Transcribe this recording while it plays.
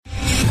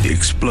The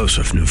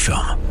explosive new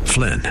film,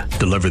 Flynn,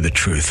 deliver the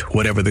truth,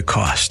 whatever the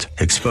cost,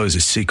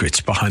 exposes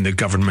secrets behind the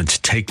government's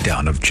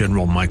takedown of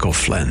General Michael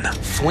Flynn.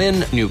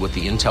 Flynn knew what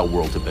the intel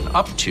world had been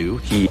up to.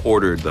 He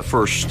ordered the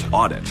first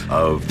audit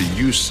of the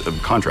use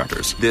of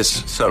contractors.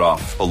 This set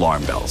off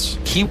alarm bells.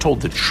 He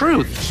told the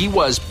truth. He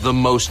was the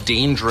most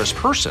dangerous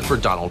person for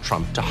Donald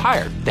Trump to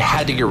hire. They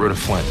had to get rid of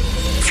Flynn.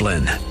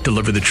 Flynn,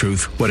 deliver the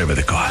truth, whatever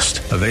the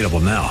cost. Available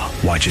now.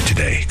 Watch it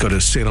today. Go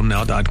to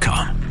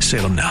salemnow.com.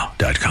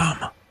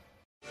 salemnow.com.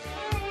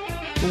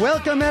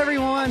 Welcome,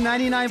 everyone.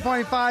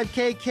 99.5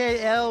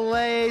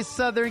 KKLA,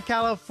 Southern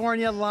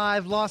California,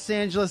 live, Los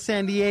Angeles,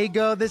 San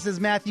Diego. This is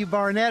Matthew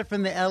Barnett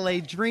from the LA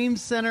Dream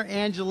Center,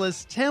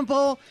 Angelus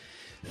Temple.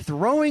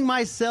 Throwing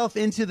myself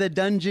into the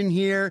dungeon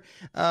here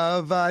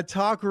of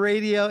talk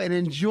radio and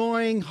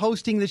enjoying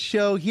hosting the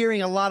show,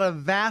 hearing a lot of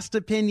vast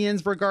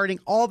opinions regarding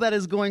all that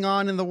is going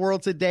on in the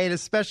world today, and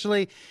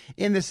especially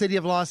in the city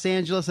of Los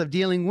Angeles, of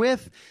dealing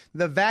with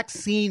the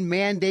vaccine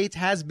mandates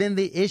has been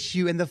the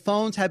issue, and the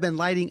phones have been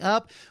lighting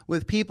up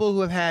with people who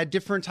have had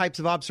different types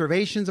of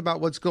observations about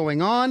what's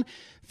going on.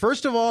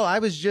 First of all, I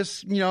was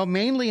just,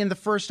 mainly in the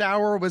first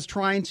hour was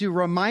trying to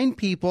remind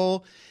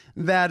people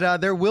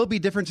that there will be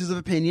differences of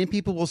opinion.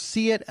 People will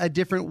see it a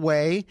different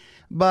way.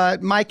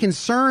 But my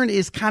concern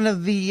is kind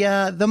of the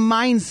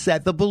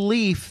mindset, the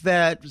belief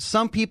that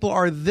some people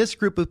are this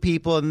group of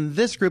people and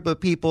this group of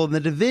people, and the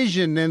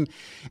division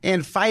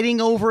and fighting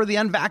over the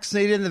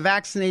unvaccinated and the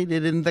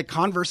vaccinated, and the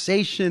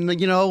conversation,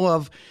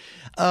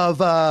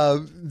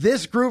 of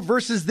this group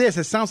versus this.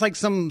 It sounds like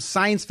some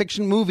science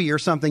fiction movie or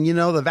something,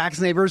 the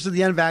vaccinated versus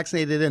the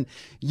unvaccinated, and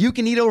you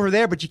can eat over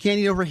there, but you can't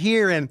eat over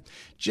here. And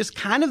just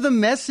kind of the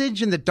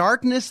message and the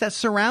darkness that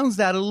surrounds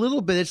that a little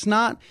bit. It's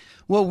not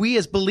what we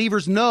as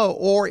believers know,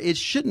 or it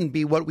shouldn't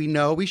be what we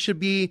know. We should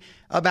be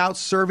about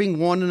serving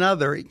one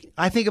another.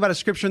 I think about a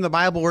scripture in the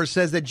Bible where it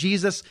says that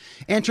Jesus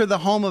entered the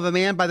home of a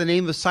man by the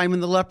name of Simon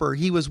the leper.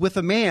 He was with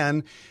a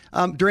man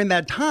during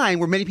that time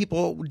where many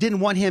people didn't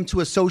want him to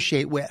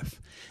associate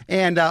with.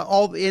 And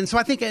so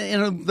I think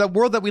in the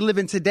world that we live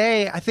in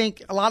today, I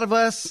think a lot of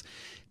us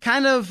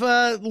kind of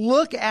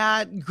look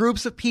at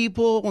groups of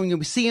people. When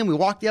we see them, we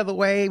walk the other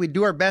way. We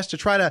do our best to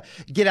try to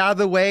get out of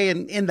the way,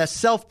 and in the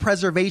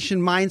self-preservation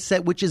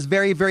mindset, which is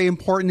very, very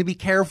important, to be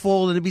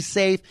careful and to be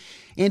safe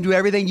and do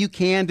everything you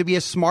can to be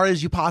as smart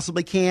as you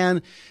possibly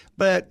can.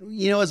 But,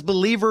 as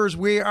believers,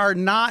 we are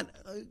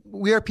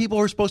people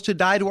who are supposed to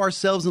die to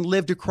ourselves and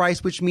live to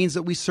Christ, which means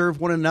that we serve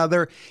one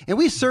another. And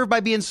we serve by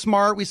being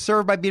smart. We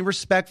serve by being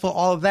respectful,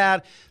 all of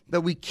that.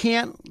 But we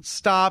can't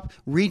stop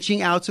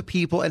reaching out to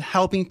people and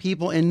helping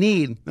people in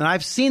need. And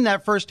I've seen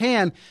that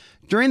firsthand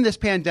during this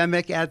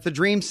pandemic at the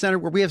Dream Center,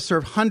 where we have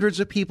served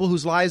hundreds of people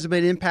whose lives have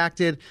been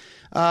impacted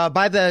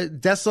by the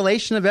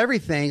desolation of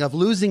everything, of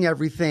losing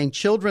everything,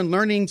 children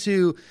learning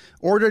to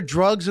order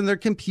drugs on their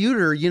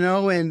computer,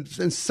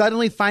 and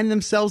suddenly find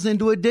themselves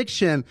into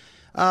addiction.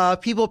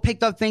 People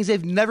picked up things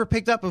they've never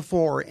picked up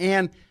before.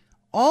 And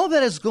all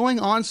that is going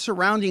on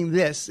surrounding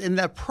this. And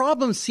the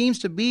problem seems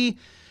to be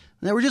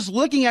that we're just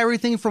looking at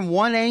everything from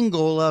one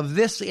angle, of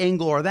this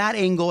angle or that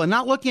angle, and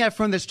not looking at it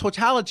from this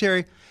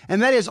totality.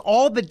 And that is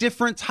all the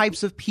different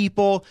types of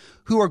people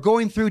who are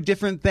going through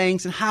different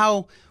things, and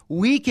how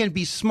we can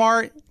be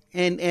smart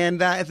and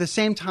at the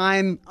same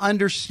time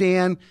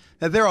understand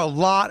that there are a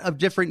lot of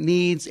different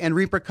needs and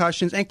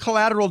repercussions and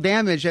collateral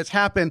damage that's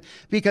happened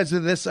because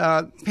of this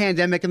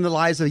pandemic in the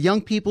lives of young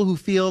people who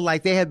feel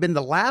like they have been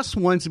the last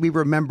ones to be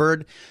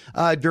remembered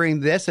during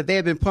this, that they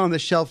have been put on the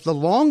shelf the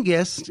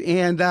longest.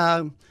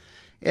 And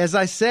as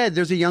I said,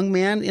 there's a young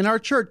man in our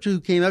church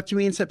who came up to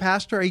me and said,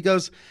 "Pastor," he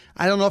goes,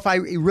 "I don't know if I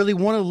really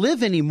want to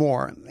live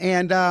anymore."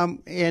 And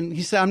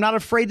he said, "I'm not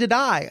afraid to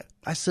die."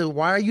 I said,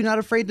 "Why are you not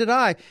afraid to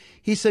die?"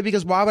 He said,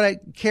 "Because why would I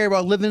care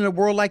about living in a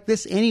world like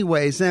this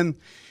anyways?" And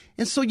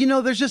so,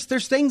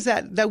 there's things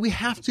that we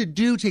have to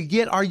do to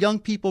get our young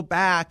people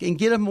back and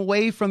get them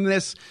away from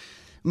this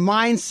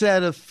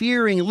mindset of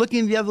fearing,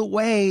 looking the other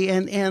way.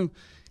 And in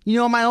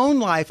my own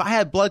life, I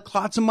had blood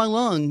clots in my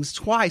lungs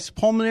twice,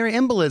 pulmonary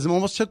embolism,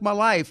 almost took my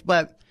life.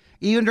 But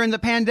even during the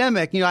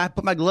pandemic, I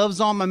put my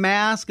gloves on, my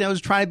mask, and I was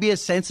trying to be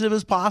as sensitive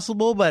as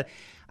possible. But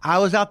I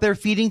was out there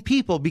feeding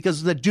people,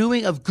 because the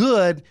doing of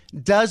good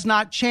does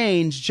not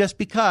change just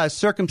because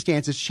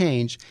circumstances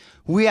change.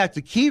 We have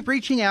to keep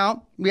reaching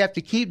out. We have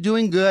to keep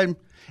doing good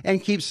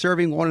and keep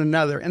serving one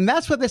another. And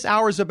that's what this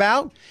hour is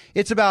about.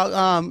 It's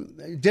about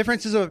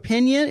differences of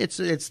opinion. It's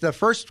the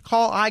first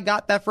call I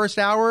got that first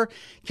hour,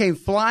 came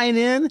flying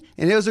in,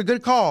 and it was a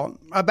good call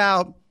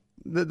about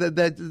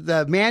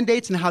the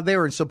mandates and how they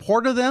were in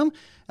support of them.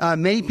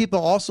 Many people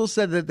also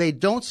said that they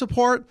don't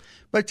support.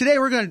 But today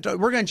we're going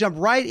to jump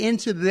right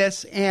into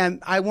this,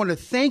 and I want to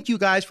thank you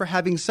guys for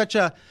having such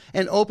an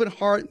open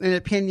heart and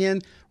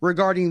opinion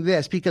regarding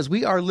this, because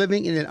we are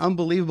living in an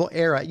unbelievable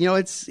era.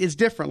 It's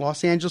different.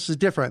 Los Angeles is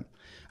different.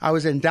 I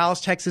was in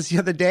Dallas, Texas the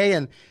other day,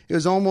 and it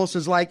was almost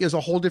as like it was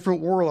a whole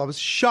different world. I was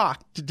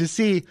shocked to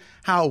see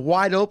how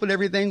wide open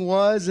everything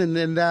was, and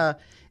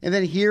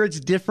then here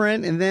it's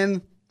different. And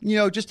then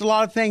just a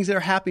lot of things that are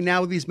happening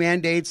now with these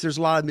mandates. There's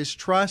a lot of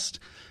mistrust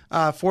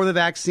for the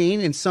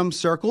vaccine in some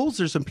circles.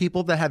 There's some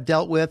people that have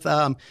dealt with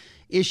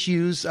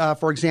issues,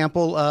 for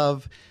example,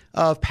 of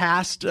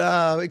past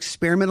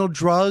experimental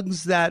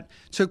drugs that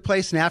took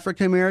place in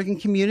African American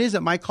communities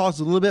that might cause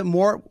a little bit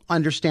more,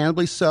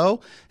 understandably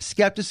so,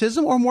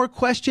 skepticism or more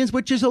questions,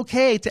 which is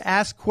okay to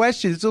ask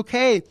questions. It's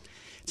okay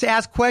to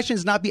ask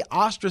questions, not be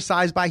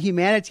ostracized by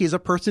humanity as a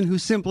person who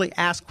simply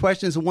asks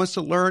questions and wants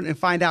to learn and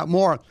find out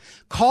more.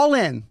 Call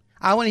in.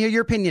 I want to hear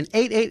your opinion.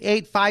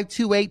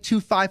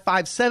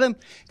 888-528-2557,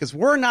 because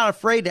we're not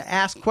afraid to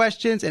ask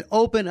questions and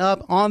open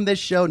up on this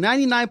show.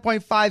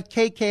 99.5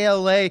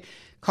 KKLA.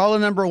 Call the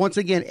number once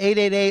again,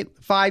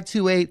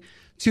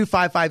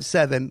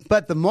 888-528-2557.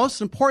 But the most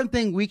important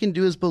thing we can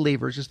do as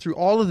believers is through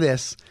all of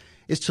this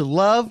is to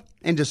love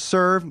and to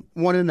serve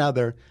one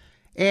another.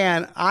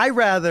 And I'd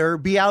rather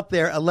be out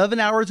there 11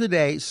 hours a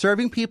day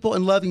serving people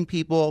and loving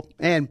people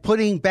and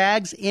putting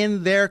bags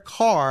in their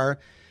car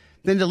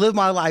than to live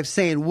my life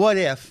saying, what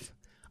if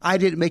I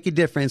didn't make a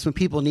difference when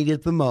people needed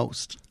it the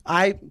most?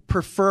 I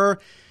prefer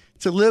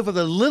to live with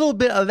a little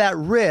bit of that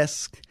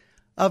risk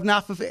of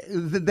not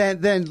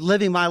than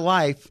living my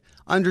life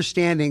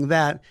understanding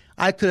that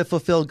I could have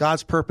fulfilled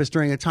God's purpose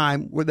during a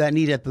time where that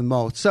needed it the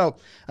most. So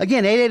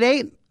again,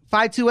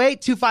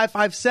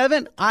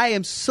 888-528-2557. I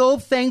am so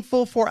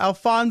thankful for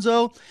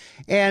Alfonso.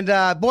 And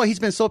boy, he's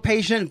been so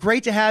patient.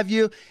 Great to have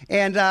you.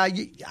 And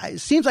it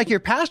seems like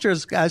your pastor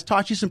has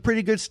taught you some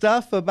pretty good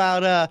stuff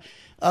about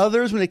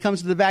others when it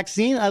comes to the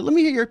vaccine. Let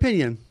me hear your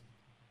opinion.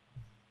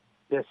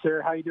 Yes,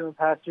 sir. How you doing,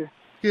 Pastor?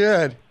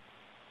 Good.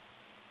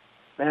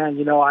 Man,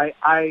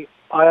 I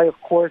of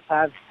course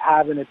have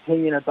an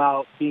opinion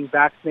about being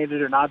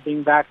vaccinated or not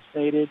being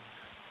vaccinated,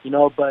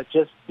 but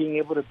just being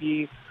able to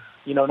be,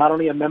 not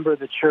only a member of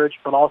the church,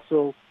 but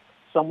also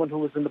someone who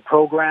was in the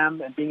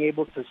program and being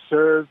able to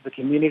serve the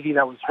community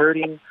that was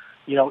hurting,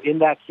 in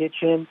that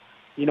kitchen,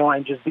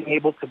 and just being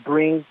able to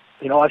bring,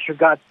 usher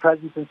God's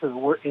presence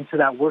into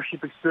that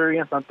worship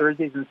experience on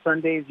Thursdays and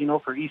Sundays,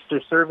 for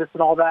Easter service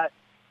and all that.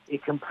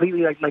 It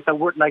completely, like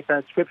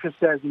that scripture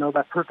says,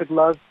 that perfect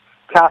love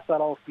casts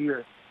out all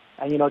fear.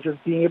 And,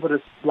 just being able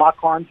to lock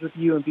arms with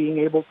you and being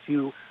able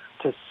to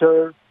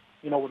serve,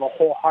 with a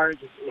whole heart,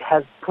 it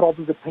has put all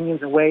those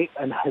opinions away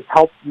and has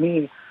helped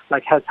me,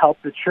 has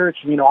helped the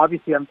church. And,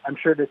 obviously I'm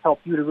sure this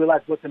helped you to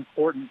realize what's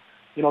important,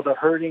 the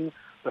hurting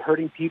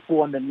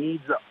people and the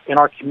needs in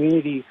our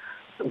community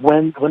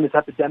when this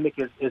epidemic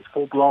is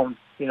full blown,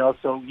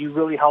 so you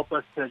really help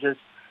us to just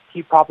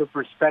keep proper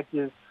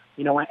perspective,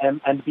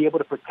 and be able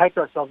to protect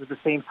ourselves at the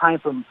same time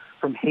from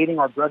hating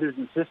our brothers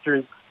and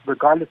sisters,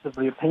 regardless of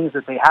the opinions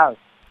that they have.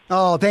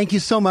 Oh, thank you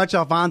so much,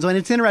 Alfonso. And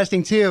it's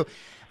interesting, too.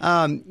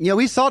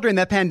 We saw during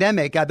that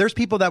pandemic, there's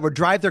people that would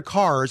drive their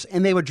cars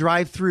and they would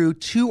drive through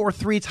 2 or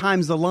 3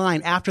 times the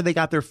line after they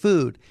got their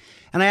food.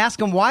 And I asked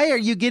them, why are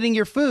you getting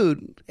your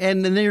food?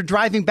 And then you're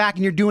driving back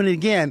and you're doing it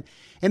again.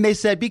 And they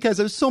said, because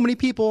there's so many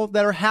people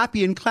that are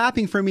happy and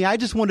clapping for me. I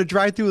just want to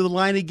drive through the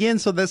line again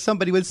so that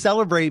somebody would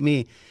celebrate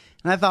me.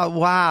 And I thought,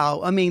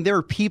 wow, there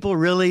were people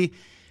really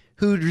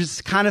who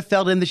just kind of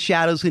felt in the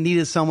shadows, who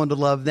needed someone to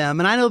love them.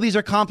 And I know these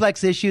are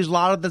complex issues, a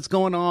lot of that's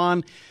going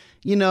on,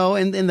 and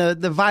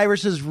the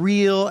virus is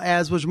real,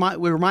 as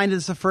we reminded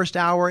us the first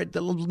hour.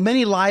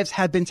 Many lives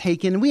have been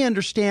taken, and we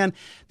understand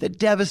the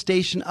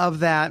devastation of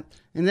that.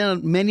 And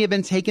then many have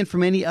been taken for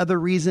many other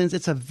reasons.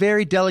 It's a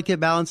very delicate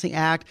balancing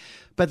act.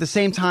 But at the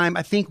same time,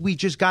 I think we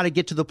just got to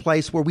get to the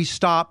place where we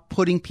stop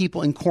putting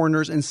people in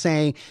corners and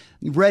saying,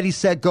 ready,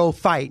 set, go,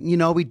 fight.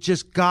 We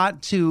just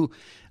got to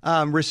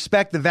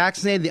respect the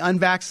vaccinated, the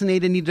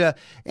unvaccinated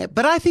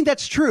but I think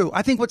that's true.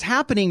 I think what's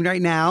happening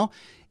right now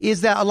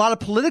is that a lot of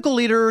political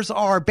leaders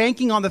are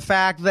banking on the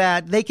fact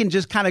that they can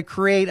just kind of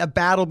create a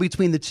battle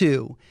between the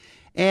two.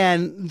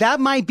 And that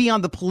might be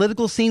on the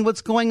political scene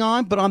what's going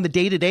on, but on the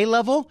day-to-day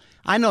level,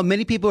 I know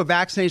many people who are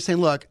vaccinated saying,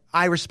 look,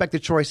 I respect the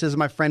choices of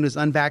my friend who's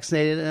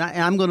unvaccinated, and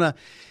I'm going to,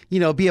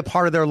 be a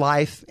part of their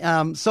life.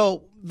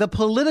 So the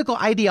political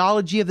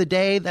ideology of the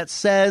day that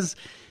says,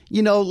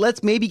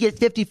 let's maybe get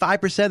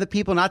 55% of the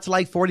people not to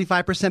like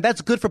 45%.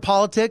 That's good for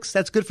politics.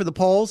 That's good for the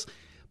polls,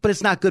 but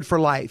it's not good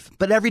for life.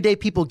 But everyday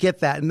people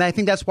get that. And I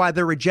think that's why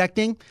they're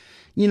rejecting,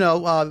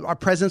 our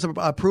president's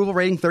approval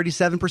rating,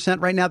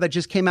 37% right now, that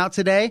just came out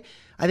today.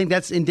 I think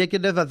that's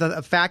indicative of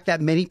the fact that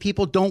many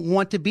people don't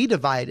want to be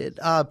divided.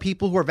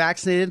 People who are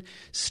vaccinated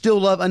still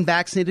love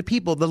unvaccinated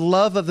people. The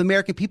love of the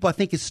American people, I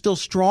think, is still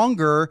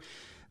stronger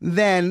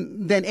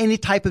than any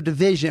type of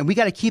division. We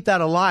got to keep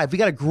that alive. We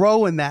got to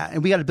grow in that,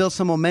 and we got to build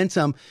some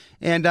momentum.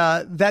 And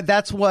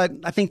that's what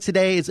I think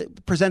today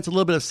presents a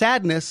little bit of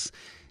sadness.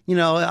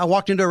 I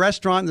walked into a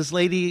restaurant, and this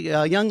lady,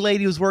 a young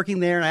lady was working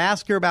there, and I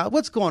asked her about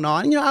what's going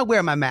on. I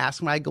wear my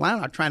mask when I go. I'm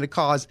not trying to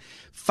cause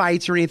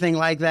fights or anything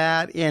like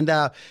that. And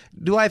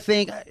do I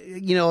think,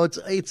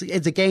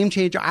 it's a game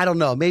changer? I don't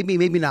know.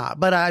 Maybe not.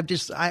 But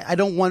I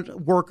don't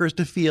want workers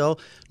to feel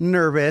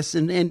nervous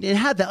and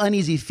have the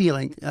uneasy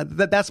feeling.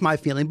 That's my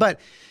feeling. But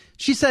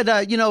she said,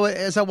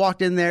 as I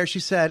walked in there, she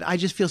said, I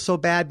just feel so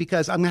bad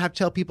because I'm going to have to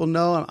tell people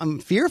no, I'm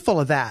fearful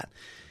of that.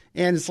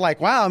 And it's like,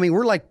 wow, I mean,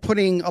 we're like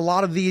putting a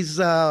lot of these,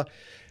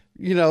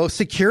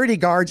 security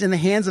guards in the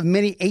hands of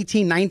many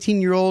 18,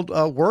 19-year-old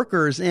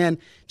workers, and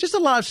just a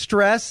lot of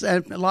stress.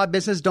 And a lot of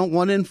businesses don't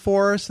want to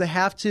enforce. They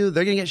have to.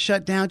 They're going to get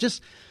shut down.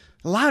 Just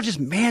a lot of just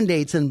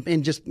mandates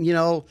and just,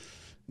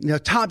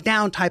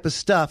 top-down type of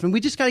stuff. And we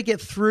just got to get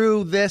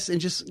through this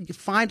and just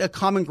find a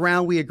common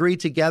ground. We agree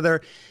together.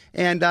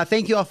 And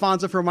thank you,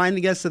 Alfonso, for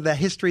reminding us of the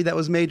history that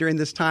was made during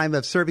this time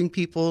of serving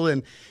people.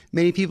 And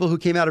many people who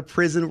came out of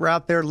prison were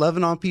out there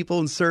loving on people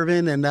and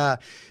serving and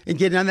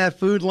getting on that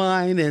food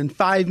line. And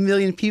 5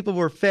 million people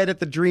were fed at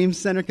the Dream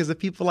Center because of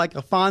people like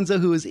Alfonso,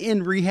 who was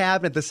in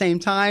rehab. At the same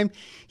time,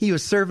 he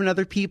was serving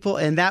other people.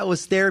 And that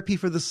was therapy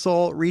for the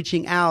soul,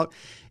 reaching out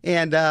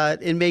and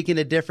making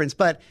a difference.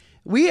 But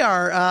we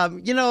are,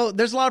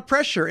 there's a lot of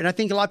pressure, and I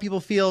think a lot of people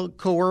feel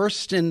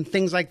coerced and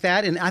things like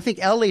that. And I think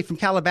Ellie from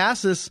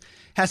Calabasas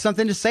has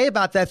something to say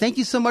about that. Thank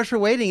you so much for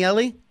waiting,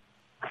 Ellie.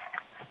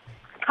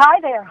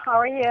 Hi there. How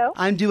are you?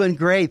 I'm doing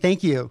great.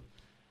 Thank you.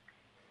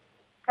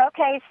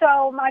 Okay,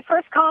 so my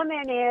first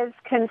comment is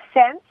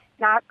consent,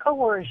 not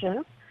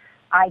coercion.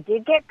 I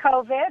did get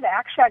COVID.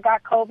 Actually, I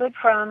got COVID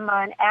from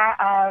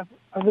a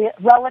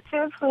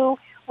relative who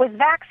was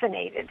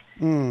vaccinated.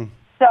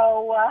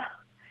 So,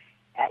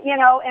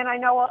 and I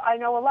know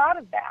a lot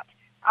of that.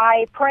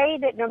 I pray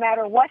that no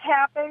matter what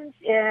happens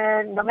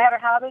and no matter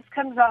how this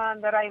comes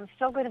on, that I am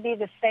still going to be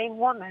the same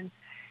woman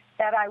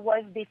that I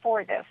was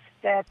before this,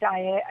 that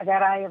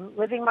I am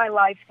living my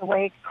life the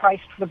way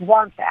Christ would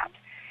want that.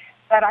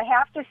 But I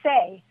have to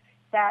say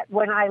that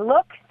when I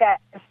look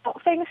that this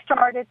whole thing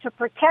started to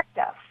protect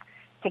us,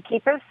 to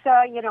keep us,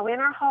 in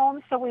our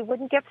homes so we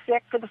wouldn't get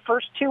sick for the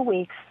first 2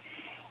 weeks.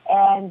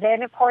 And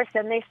then, of course,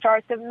 they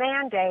start the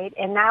mandate,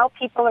 and now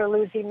people are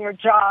losing their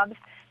jobs.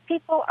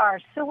 People are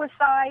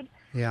suicide.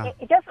 Yeah.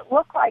 It doesn't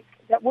look like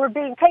that we're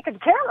being taken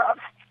care of,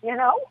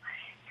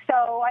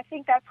 So I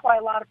think that's why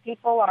a lot of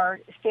people are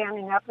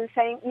standing up and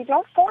saying, you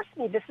don't force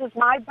me. This is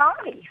my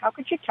body. How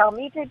could you tell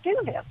me to do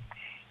this?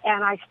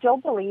 And I still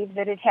believe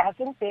that it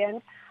hasn't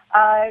been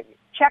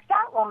checked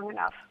out long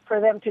enough for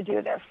them to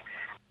do this.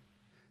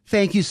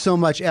 Thank you so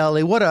much,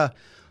 Ellie. What a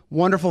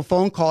wonderful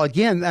phone call.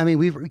 Again, I mean,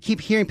 we keep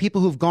hearing people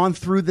who've gone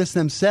through this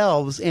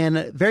themselves in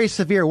a very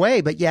severe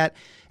way, but yet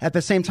at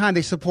the same time,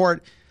 they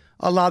support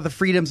a lot of the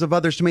freedoms of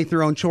others to make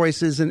their own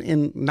choices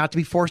and not to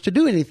be forced to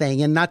do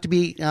anything and not to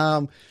be,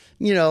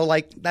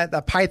 like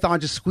that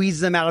python just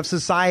squeezes them out of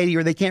society,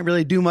 or they can't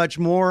really do much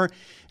more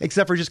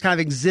except for just kind of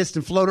exist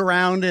and float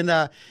around. And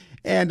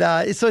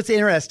so it's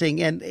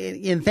interesting.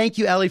 And thank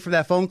you, Ellie, for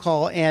that phone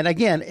call. And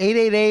again,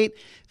 888-528-2557,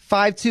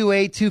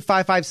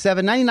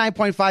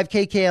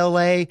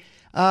 99.5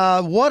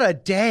 KKLA. What a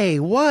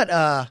day. What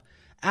a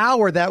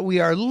hour that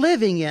we are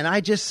living in.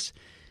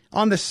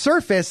 On the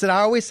surface, and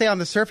I always say on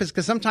the surface,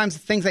 because sometimes the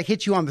things that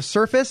hit you on the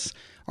surface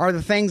are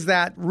the things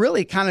that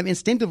really kind of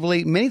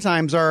instinctively many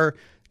times are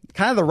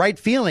kind of the right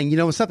feeling.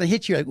 When something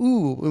hits you, like,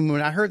 ooh, and when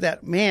I heard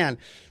that, man,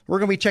 we're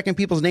going to be checking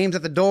people's names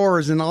at the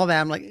doors and all that.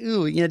 I'm like,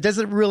 ooh, it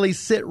doesn't really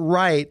sit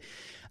right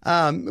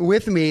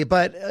with me.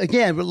 But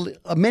again,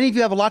 many of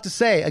you have a lot to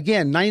say.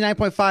 Again,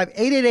 99.5,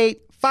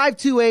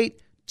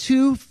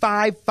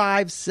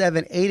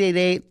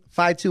 888-528-2557,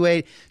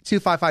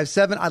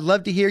 888-528-2557. I'd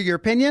love to hear your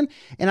opinion,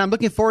 and I'm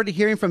looking forward to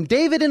hearing from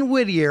David in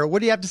Whittier. What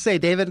do you have to say,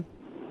 David?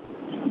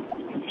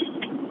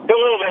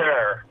 Hello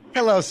there.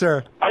 Hello,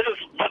 sir.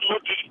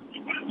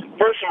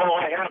 First of all,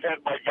 I have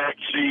had my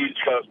vaccines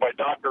because my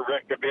doctor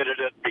recommended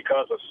it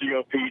because of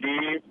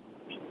COPD,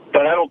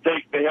 but I don't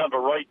think they have a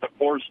right to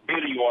force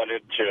anyone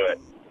into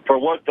it. For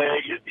one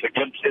thing, it's a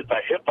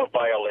HIPAA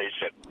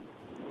violation,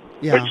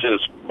 which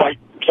is,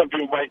 some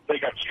people might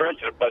think I'm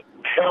stretching it, but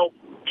health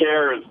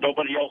care is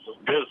nobody else's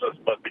business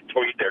but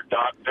between their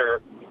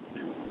doctor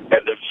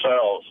and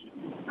themselves.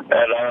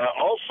 And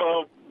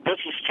also, this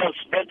is just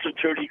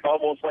instituting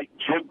almost like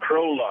Jim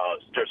Crow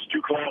laws. There's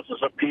two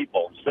classes of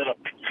people. Instead of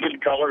skin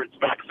color, it's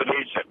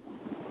vaccination.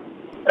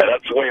 And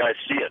that's the way I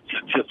see it.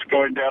 It's just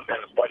going down, and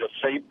it's by the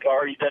same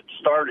party that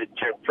started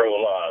Jim Crow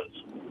laws.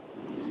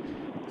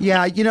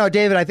 Yeah,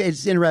 David,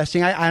 it's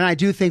interesting. I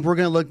do think we're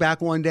going to look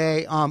back one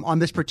day on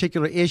this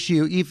particular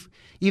issue,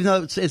 even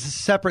though it's a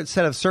separate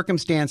set of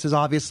circumstances,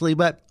 obviously.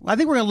 But I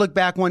think we're going to look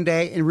back one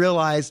day and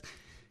realize,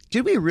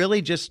 did we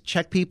really just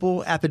check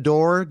people at the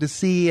door to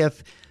see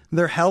if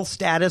their health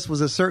status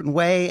was a certain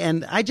way?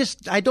 And I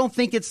don't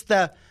think it's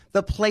the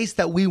place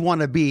that we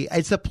want to be.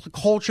 It's a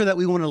culture that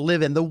we want to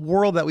live in, the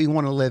world that we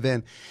want to live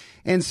in.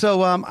 And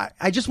so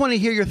I just want to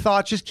hear your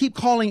thoughts. Just keep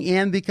calling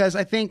in, because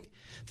I think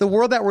the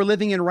world that we're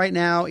living in right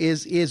now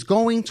is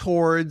going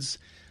towards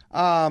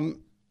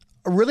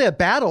really a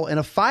battle and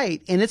a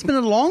fight. And it's been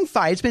a long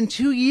fight. It's been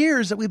 2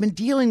 years that we've been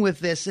dealing with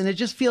this. And it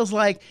just feels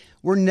like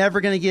we're never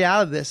going to get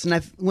out of this.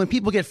 And when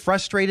people get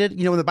frustrated,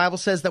 when the Bible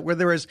says that where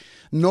there is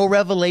no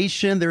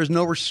revelation, there is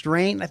no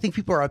restraint, I think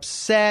people are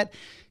upset.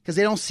 because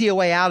they don't see a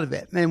way out of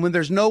it. And when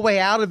there's no way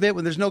out of it,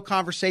 when there's no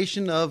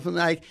conversation of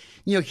like,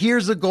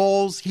 here's the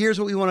goals, here's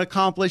what we want to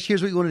accomplish,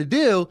 here's what we want to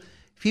do,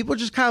 people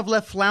just kind of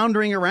left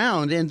floundering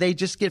around and they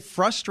just get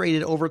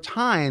frustrated over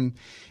time.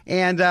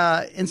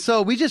 And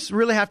so we just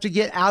really have to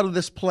get out of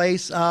this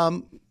place.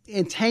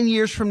 In 10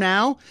 years from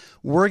now,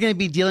 we're going to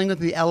be dealing with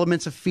the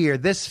elements of fear.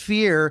 This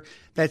fear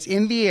that's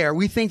in the air.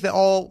 We think that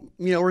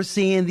we're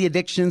seeing the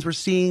addictions, we're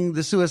seeing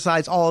the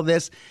suicides, all of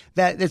this,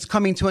 that it's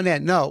coming to an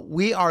end. No,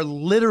 we are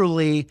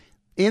literally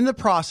in the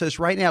process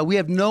right now. We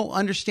have no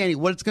understanding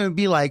what it's going to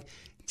be like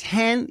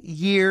 10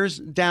 years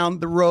down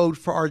the road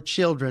for our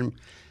children.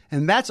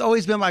 And that's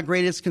always been my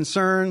greatest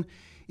concern,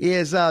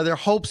 is their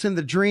hopes and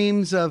the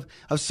dreams of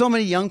so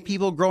many young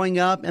people growing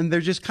up. And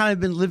they're just kind of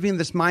been living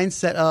this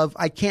mindset of,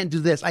 I can't do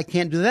this, I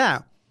can't do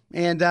that.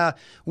 And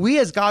we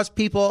as God's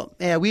people,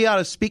 we ought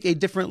to speak a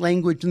different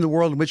language in the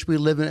world in which we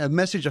live in, a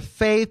message of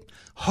faith,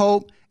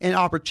 hope, and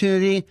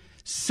opportunity,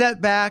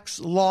 setbacks,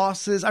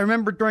 losses. I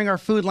remember during our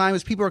food line,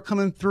 as people were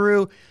coming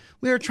through,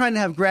 we were trying to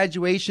have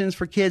graduations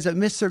for kids that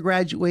missed their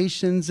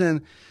graduations,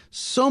 and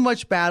so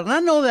much battle. And I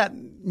know that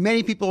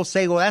many people will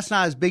say, well, that's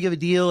not as big of a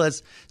deal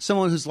as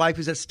someone whose life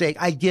is at stake.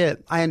 I get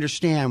it. I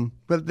understand.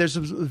 But there's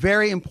some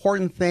very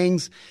important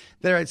things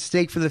that are at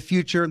stake for the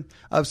future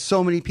of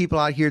so many people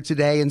out here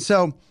today. And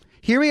so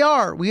here we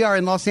are. We are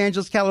in Los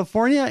Angeles,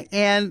 California.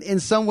 And in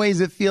some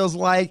ways, it feels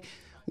like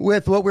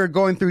with what we're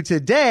going through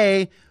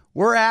today,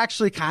 we're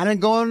actually kind of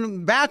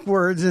going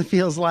backwards, it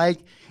feels like,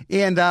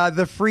 and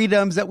the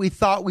freedoms that we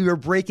thought we were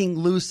breaking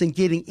loose and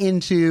getting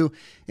into.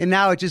 And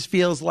now it just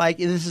feels like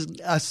this is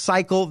a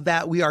cycle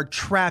that we are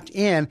trapped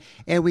in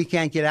and we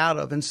can't get out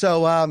of. And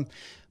so,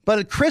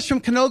 but Chris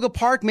from Canoga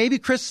Park, maybe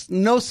Chris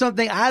knows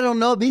something. I don't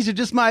know. These are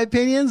just my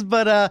opinions,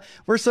 but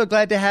we're so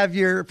glad to have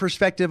your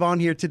perspective on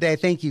here today.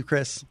 Thank you,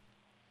 Chris.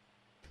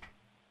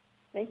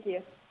 Thank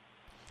you.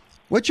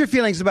 What's your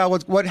feelings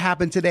about what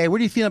happened today? What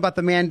do you feel about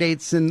the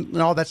mandates and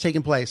all that's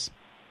taking place?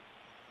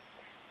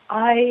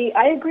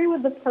 I agree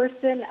with the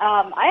person.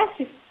 I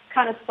actually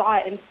kind of saw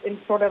it in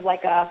sort of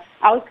like I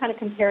was kind of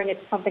comparing it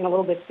to something a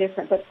little bit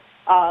different, but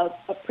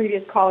a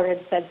previous caller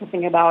had said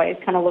something about it.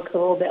 It kind of looks a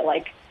little bit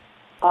like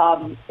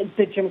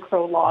the Jim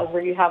Crow laws,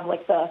 where you have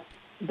like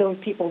those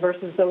people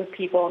versus those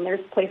people, and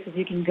there's places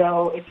you can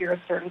go if you're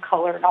a certain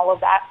color and all of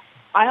that.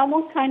 I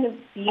almost kind of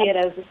see it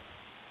as,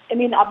 I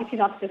mean, obviously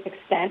not to this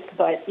extent,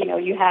 but,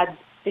 you had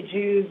the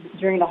Jews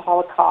during the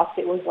Holocaust.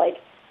 It was like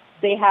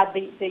they had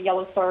the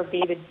Yellow Star of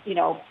David,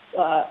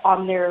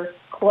 on their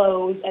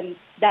clothes, and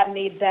that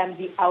made them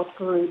the out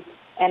group,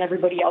 and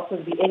everybody else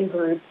was the in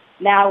group.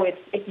 Now it's,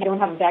 if you don't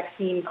have a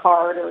vaccine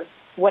card or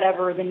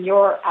whatever, then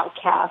you're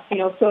outcast,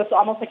 so it's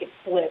almost like it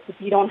flips. If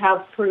you don't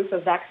have proof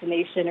of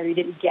vaccination or you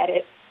didn't get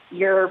it,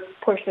 you're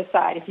pushed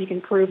aside. If you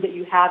can prove that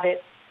you have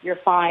it, you're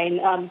fine.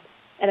 And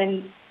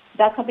then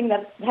that's something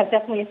that has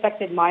definitely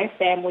affected my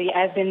family.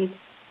 I've been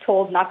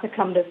told not to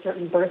come to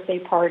certain birthday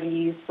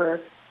parties for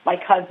my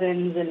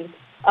cousins and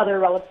other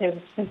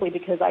relatives simply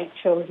because I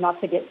chose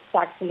not to get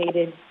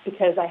vaccinated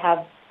because I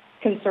have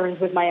concerns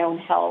with my own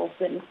health,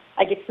 and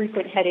I get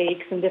frequent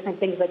headaches and different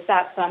things like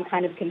that. So I'm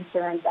kind of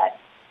concerned that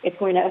it's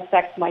going to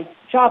affect my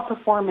job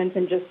performance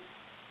and just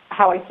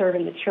how I serve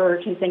in the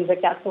church and things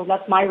like that. So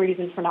that's my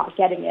reason for not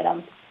getting it.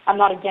 I'm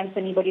not against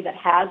anybody that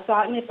has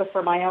gotten it, but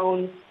for my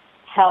own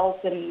health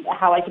and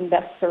how I can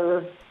best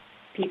serve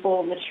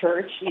people in the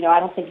church, I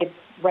don't think it's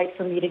right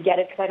for me to get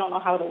it because I don't know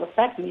how it'll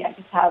affect me. I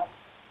just have,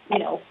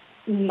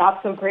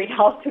 not so great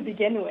health to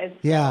begin with.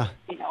 Yeah.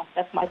 So,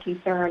 that's my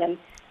concern. And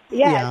it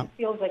just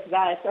feels like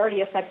that. It's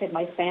already affected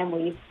my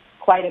family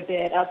quite a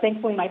bit.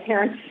 Thankfully, my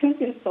parents can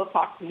still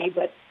talk to me,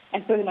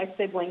 and so do my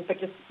siblings, but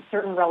just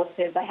certain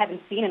relatives I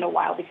haven't seen in a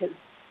while because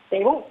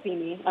they won't see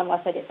me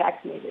unless I get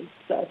vaccinated.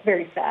 So it's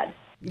very sad.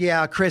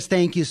 Yeah, Chris,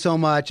 thank you so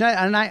much.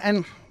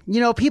 And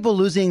people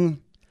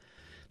losing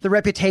the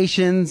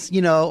reputations,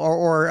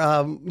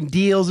 or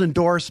deals,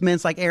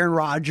 endorsements like Aaron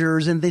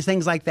Rodgers and these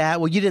things like that.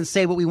 Well, you didn't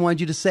say what we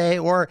wanted you to say,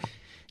 or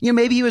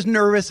maybe he was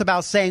nervous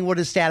about saying what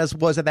his status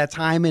was at that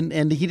time,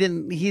 and he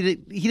didn't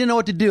know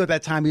what to do at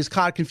that time. He was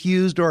caught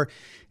confused, or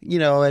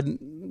and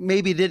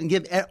maybe didn't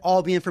give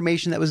all the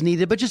information that was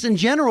needed. But just in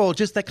general,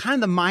 just the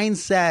kind of the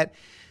mindset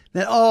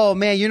that, oh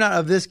man, you're not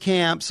of this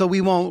camp, so we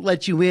won't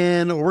let you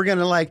in, or we're going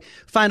to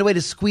find a way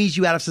to squeeze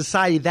you out of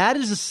society. That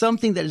is just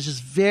something that is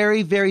just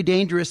very, very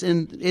dangerous.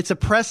 And it's a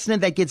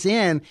precedent that gets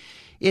in.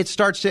 It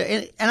starts to,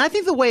 and I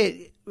think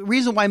the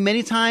reason why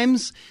many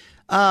times,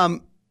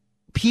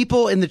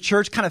 people in the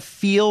church kind of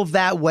feel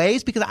that way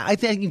is because I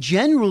think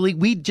generally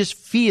we just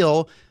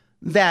feel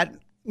that,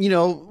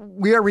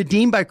 we are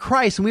redeemed by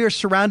Christ and we are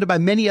surrounded by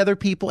many other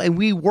people and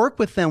we work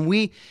with them.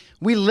 We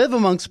live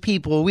amongst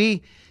people.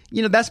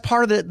 That's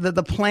part of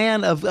the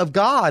plan of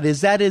God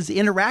is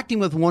interacting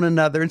with one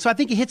another. And so I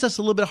think it hits us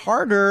a little bit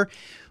harder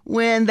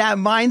when that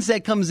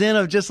mindset comes in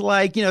of just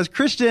as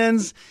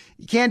Christians,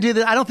 you can't do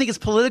that. I don't think it's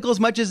political as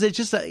much as it's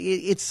just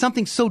it's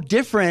something so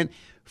different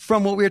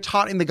from what we were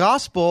taught in the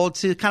gospel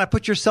to kind of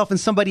put yourself in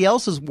somebody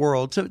else's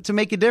world, to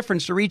make a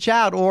difference, to reach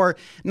out, or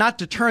not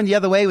to turn the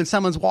other way when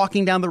someone's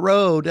walking down the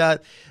road,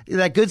 that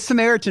Good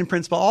Samaritan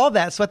principle, all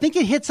that. So I think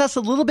it hits us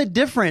a little bit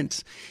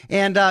different.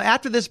 And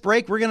after this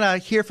break, we're going to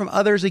hear from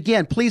others.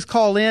 Again, please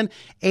call in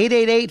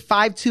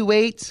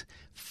 888-528-2557,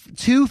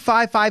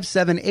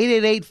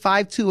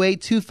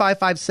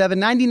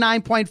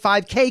 888-528-2557,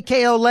 99.5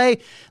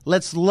 KKLA.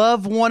 Let's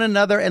love one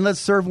another and let's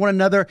serve one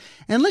another.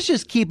 And let's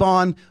just keep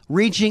on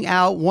reaching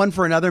out one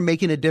for another,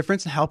 making a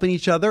difference, helping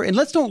each other. And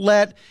let's don't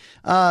let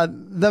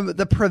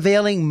the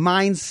prevailing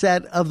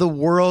mindset of the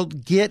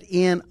world get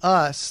in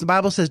us. The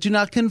Bible says, do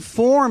not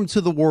conform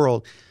to the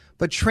world,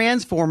 but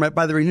transform it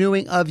by the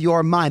renewing of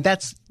your mind.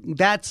 That's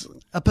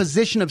a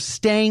position of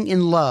staying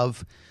in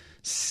love,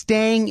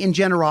 staying in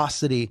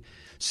generosity,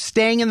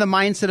 staying in the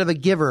mindset of a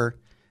giver,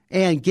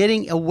 and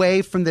getting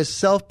away from this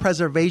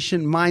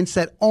self-preservation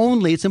mindset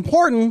only. It's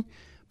important,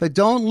 but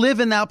don't live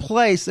in that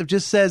place of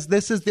just says,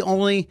 this is the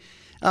only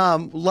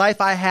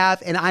life I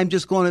have, and I'm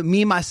just going to,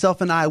 me,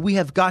 myself, and I. We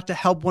have got to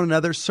help one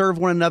another, serve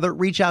one another,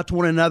 reach out to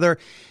one another,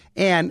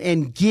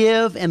 and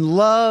give and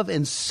love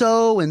and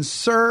sow and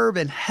serve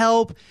and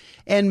help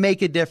and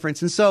make a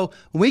difference. And so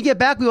when we get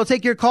back, we will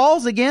take your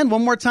calls again.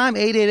 One more time,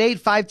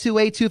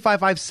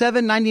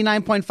 888-528-2557,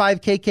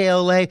 99.5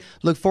 KKLA.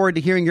 Look forward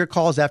to hearing your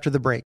calls after the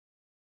break.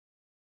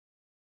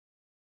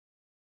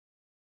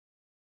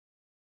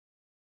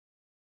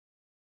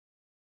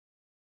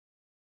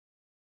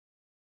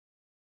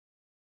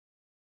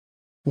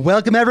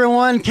 Welcome,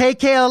 everyone.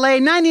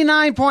 KKLA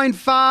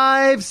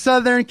 99.5,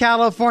 Southern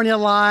California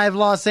Live,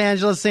 Los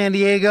Angeles, San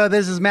Diego.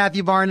 This is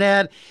Matthew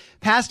Barnett,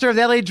 pastor of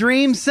the LA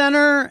Dream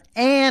Center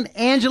and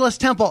Angelus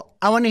Temple.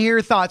 I want to hear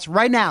your thoughts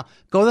right now.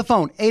 Go to the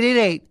phone,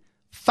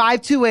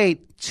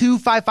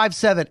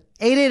 888-528-2557,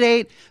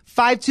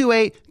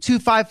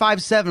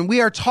 888-528-2557.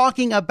 We are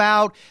talking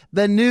about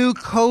the new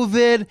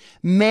COVID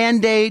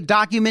mandate,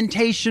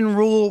 documentation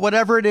rule,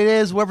 whatever it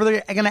is, whatever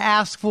they're going to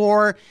ask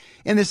for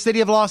in the city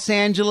of Los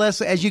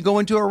Angeles as you go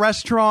into a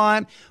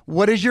restaurant.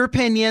 What is your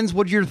opinions?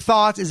 What are your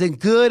thoughts? Is it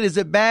good? Is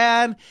it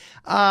bad?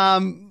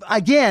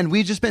 Again,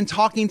 we've just been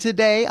talking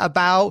today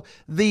about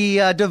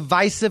the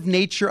divisive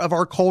nature of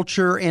our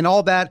culture and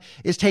all that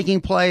is taking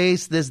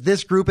place. There's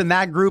this group and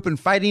that group and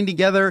fighting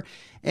together.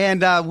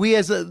 And we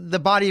as the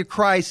body of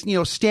Christ,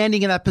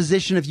 standing in that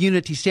position of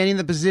unity, standing in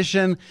the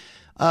position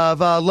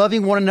of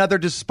loving one another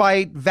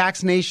despite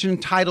vaccination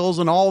titles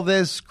and all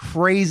this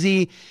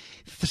crazy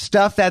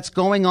stuff that's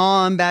going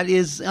on that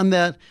is on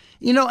the,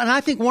 and I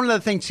think one of the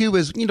things too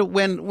is,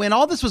 when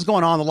all this was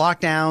going on, the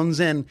lockdowns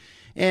and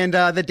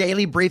the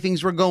daily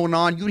briefings were going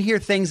on, you would hear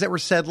things that were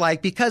said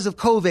like, because of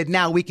COVID,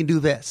 now we can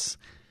do this.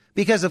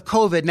 Because of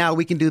COVID, now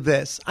we can do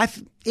this.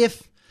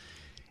 If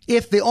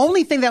the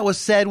only thing that was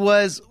said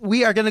was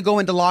we are going to go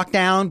into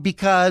lockdown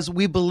because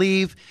we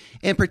believe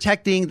in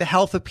protecting the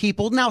health of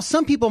people. Now,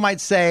 some people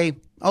might say,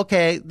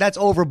 okay, that's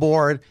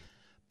overboard.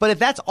 But if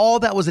that's all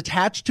that was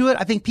attached to it,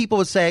 I think people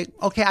would say,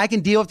 okay, I can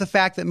deal with the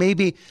fact that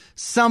maybe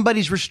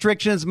somebody's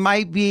restrictions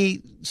might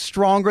be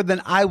stronger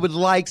than I would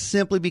like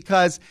simply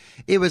because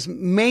it was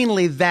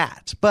mainly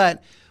that.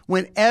 But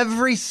when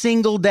every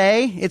single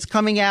day it's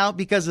coming out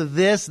because of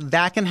this,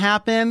 that can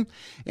happen.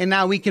 And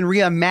now we can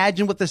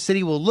reimagine what the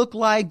city will look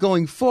like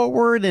going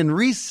forward and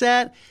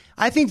reset.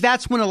 I think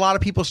that's when a lot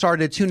of people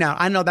started to tune out.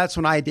 I know that's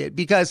when I did,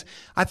 because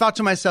I thought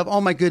to myself, oh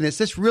my goodness,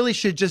 this really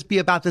should just be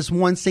about this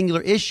one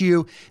singular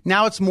issue.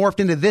 Now it's morphed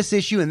into this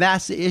issue and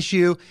that's the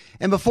issue.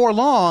 And before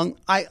long,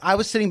 I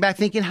was sitting back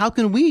thinking, how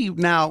can we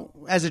now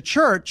as a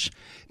church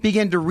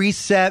begin to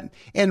reset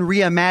and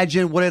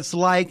reimagine what it's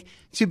like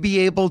to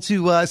be able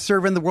to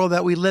serve in the world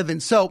that we live in?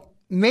 So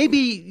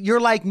maybe you're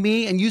like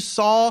me and you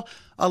saw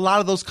a lot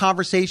of those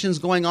conversations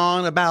going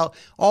on about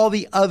all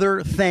the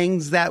other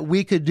things that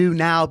we could do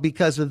now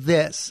because of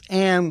this.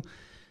 And,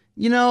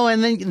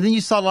 and then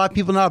you saw a lot of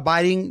people not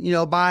abiding,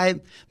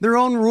 by their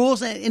own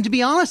rules. And to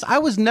be honest, I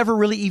was never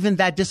really even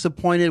that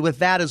disappointed with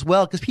that as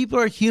well, because people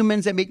are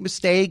humans that make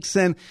mistakes.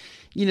 And,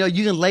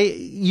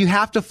 you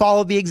have to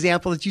follow the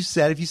example that you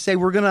said. If you say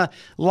we're going to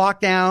lock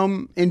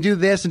down and do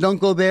this and don't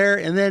go there,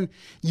 and then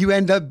you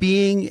end up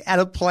being at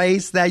a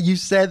place that you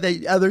said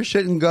that others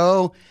shouldn't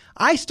go,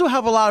 I still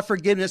have a lot of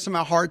forgiveness in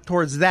my heart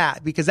towards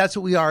that, because that's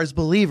what we are as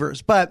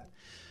believers. But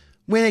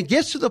when it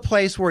gets to the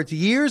place where it's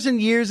years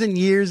and years and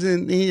years,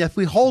 and if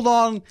we hold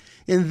on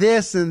in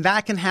this and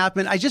that can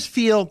happen, I just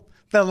feel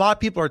that a lot of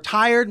people are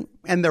tired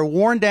and they're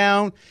worn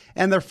down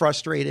and they're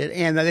frustrated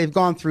and that they've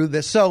gone through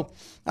this. So,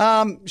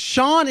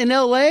 Sean in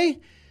LA,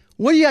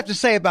 what do you have to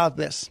say about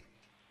this?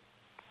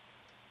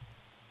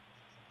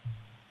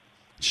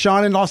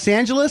 Sean in Los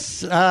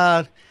Angeles,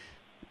 are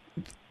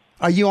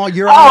you on?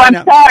 You're on. Oh, I'm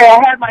now. sorry.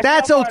 I had my.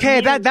 That's okay.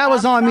 That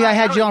was on me. I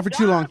had you on for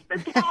too long.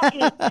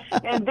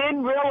 And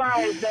didn't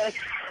realize that.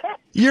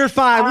 You're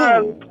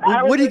fine.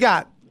 What do you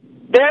got?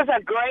 There's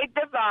a great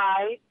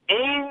divide,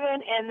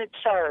 even in the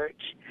church.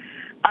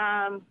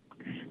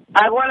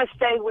 I want to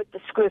stay with the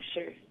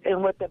scripture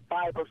and what the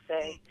Bible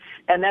says,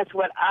 and that's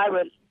what I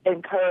would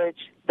encourage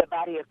the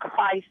body of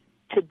Christ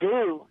to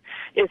do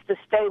is to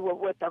stay with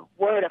what the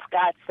Word of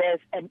God says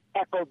and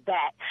echo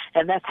that.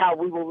 And that's how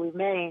we will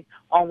remain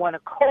on one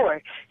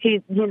accord.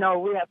 We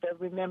have to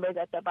remember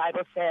that the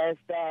Bible says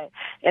that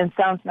in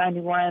Psalms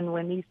 91,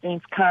 when these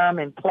things come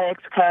and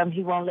plagues come,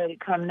 he won't let it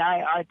come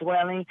nigh our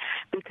dwelling,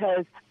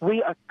 because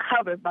we are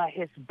covered by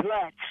his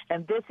blood.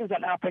 And this is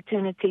an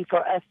opportunity for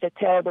us to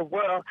tell the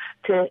world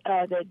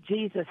that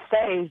Jesus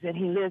saves and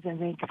he lives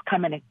and he's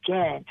coming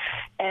again.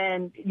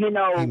 And,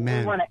 Amen.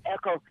 we want to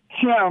echo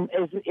him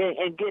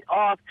and get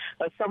off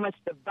of so much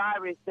the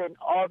virus and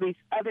all these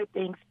other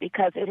things,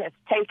 because it has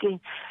taken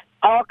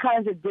all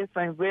kinds of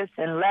different risks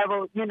and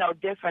levels,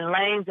 different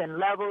lanes and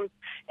levels,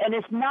 and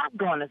it's not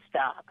going to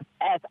stop,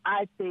 as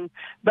I see.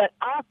 But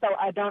also,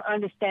 I don't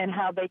understand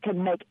how they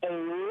can make a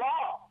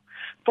law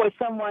for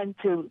someone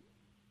to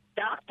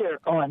doctor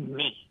on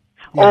me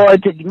or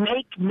to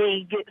make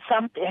me get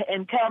something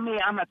and tell me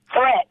I'm a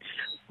threat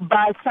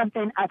by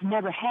something I've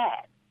never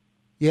had.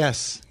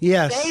 Yes.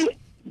 Then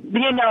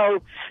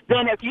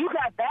if you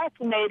got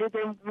vaccinated,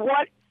 then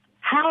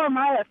how am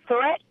I a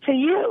threat to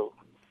you?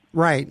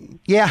 Right.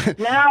 Yeah.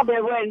 Now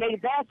when they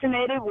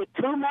vaccinated with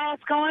 2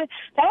 masks on,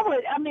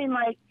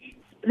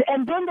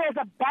 and then there's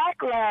a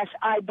backlash,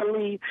 I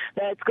believe,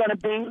 that's going to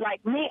be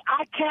like me.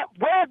 I can't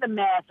wear the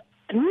mask,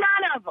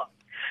 none of them,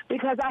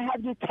 because I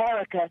have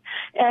Eutérica.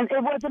 And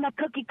it wasn't a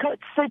cookie-cut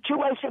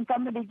situation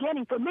from the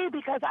beginning for me,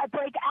 because I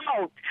break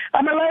out.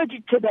 I'm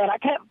allergic to that. I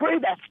can't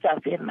breathe that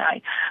stuff in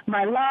my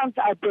lungs.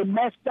 I've been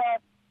messed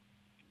up.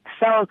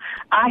 So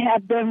I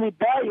have been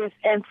rebellious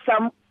in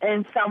some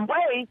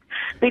ways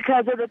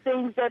because of the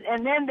things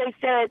and then they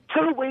said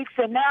 2 weeks,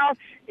 and now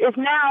it's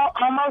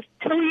almost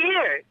 2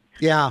 years.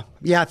 Yeah.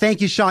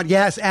 Thank you, Sean.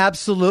 Yes,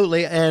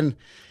 absolutely. And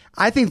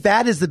I think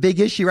that is the big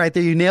issue right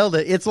there. You nailed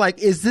it. It's like,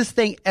 is this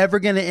thing ever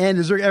going to end?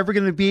 Is there ever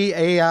going to be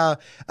a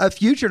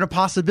future and a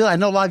possibility? I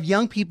know a lot of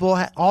young people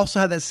also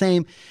have that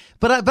same.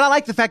 But I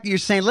like the fact that you're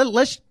saying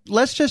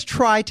let's just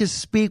try to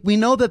speak. We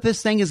know that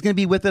this thing is going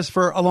to be with us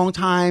for a long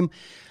time.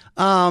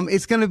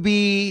 It's going to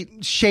be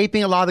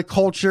shaping a lot of the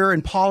culture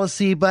and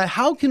policy, but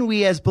how can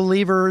we as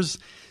believers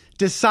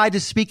decide to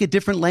speak a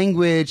different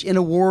language in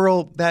a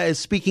world that is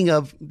speaking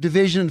of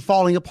division,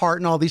 falling apart,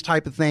 and all these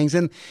type of things?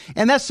 And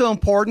that's so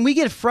important. We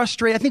get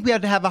frustrated. I think we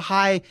have to have a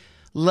high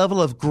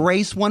level of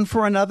grace one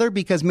for another,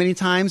 because many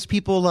times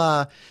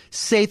people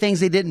say things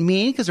they didn't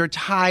mean because they're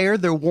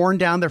tired, they're worn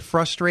down, they're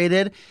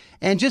frustrated,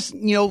 and just,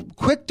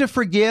 quick to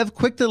forgive,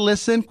 quick to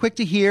listen, quick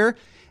to hear,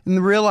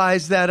 and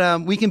realize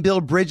that we can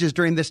build bridges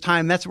during this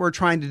time. That's what we're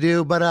trying to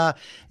do. But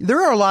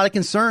there are a lot of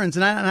concerns,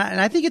 and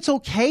I think it's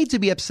okay to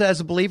be upset as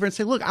a believer and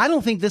say, look, I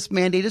don't think this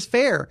mandate is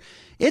fair.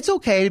 It's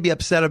okay to be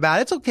upset about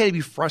it. It's okay to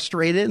be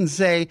frustrated and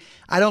say,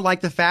 I don't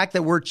like the fact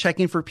that we're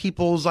checking for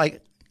people's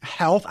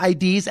health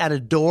IDs at a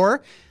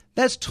door.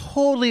 That's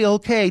totally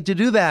okay to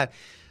do that.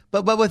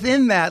 But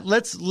within that,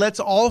 let's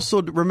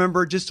also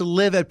remember just to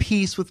live at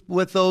peace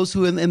with those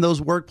who in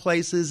those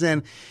workplaces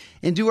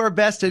and do our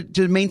best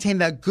to maintain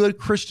that good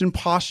Christian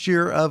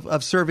posture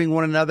of serving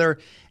one another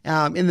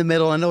in the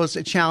middle. I know it's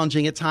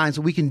challenging at times,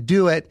 but we can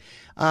do it.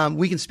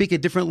 We can speak a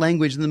different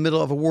language in the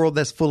middle of a world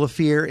that's full of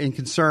fear and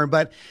concern.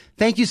 But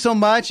thank you so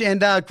much,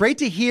 and great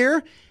to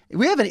hear.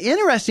 We have an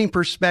interesting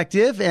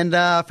perspective, and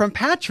from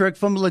Patrick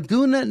from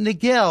Laguna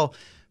Niguel.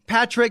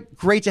 Patrick,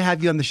 great to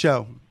have you on the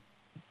show.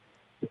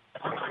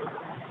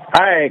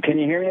 Hi, can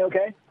you hear me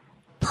okay?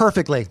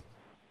 Perfectly.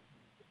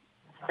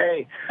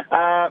 Hey,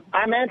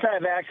 I'm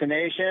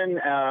anti-vaccination,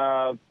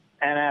 and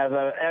as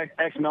an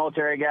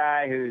ex-military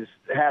guy who's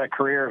had a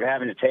career of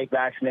having to take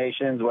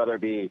vaccinations, whether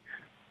it be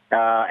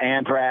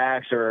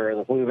anthrax or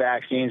the flu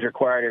vaccines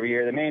required every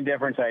year, the main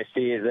difference I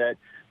see is that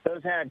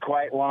those had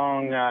quite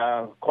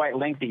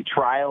lengthy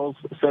trials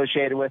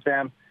associated with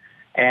them,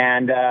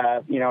 and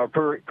are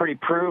pretty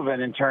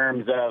proven in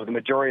terms of the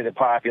majority of the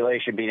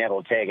population being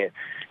able to take it.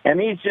 And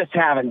these just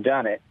haven't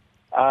done it.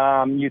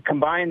 You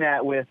combine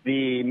that with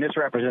the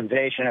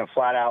misrepresentation of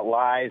flat-out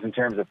lies in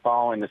terms of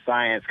following the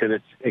science, because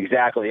it's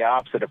exactly the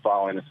opposite of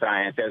following the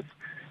science. As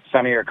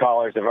some of your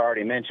callers have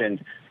already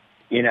mentioned,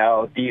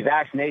 the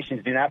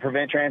vaccinations do not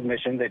prevent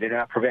transmission. They do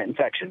not prevent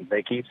infection.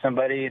 They keep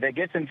somebody that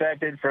gets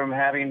infected from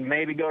having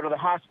maybe go to the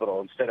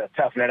hospital instead of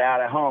toughing it out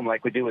at home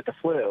like we do with the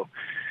flu.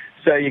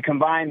 So you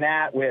combine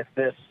that with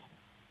this,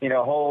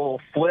 whole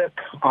flip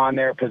on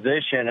their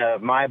position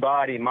of my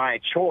body, my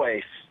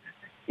choice,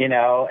 and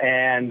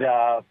an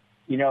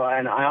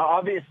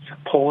obvious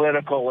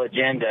political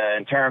agenda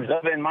in terms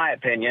of, in my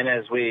opinion,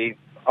 as we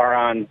are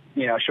on,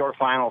 short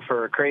final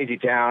for Crazy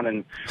Town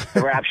and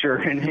the rapture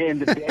and the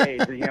end of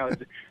days,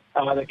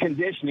 the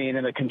conditioning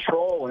and the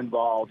control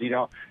involved,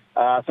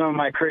 some of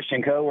my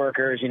Christian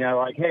coworkers,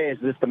 hey, is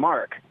this the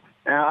mark?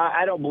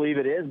 I don't believe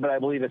it is, but I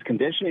believe it's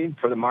conditioning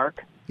for the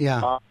mark.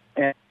 Yeah.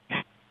 And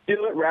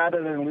do it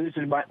rather than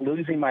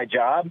losing my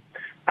job,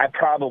 I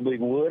probably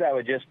would. I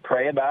would just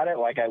pray about it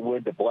like I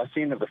would the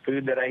blessing of the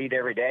food that I eat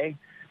every day.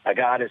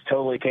 God is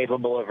totally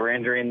capable of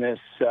rendering this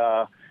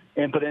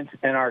impotent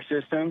in our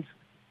systems.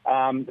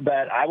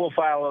 But I will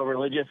file a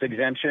religious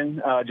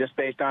exemption just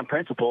based on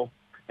principle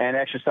and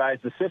exercise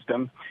the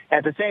system.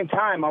 At the same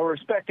time, I'll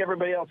respect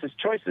everybody else's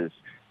choices.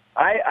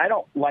 I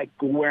don't like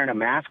wearing a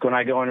mask when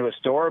I go into a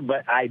store,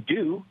 but I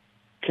do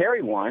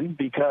carry one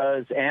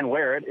and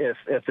wear it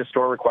if the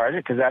store requires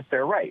it, because that's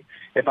their right.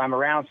 If I'm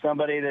around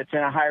somebody that's in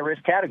a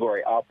high-risk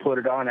category, I'll put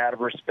it on out of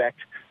respect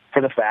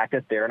for the fact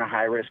that they're in a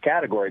high-risk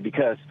category,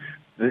 because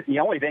the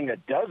only thing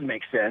that does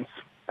make sense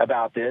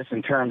about this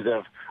in terms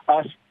of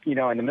us, in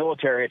the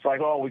military, it's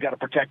like, oh, we got to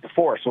protect the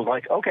force. So it's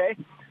like, okay,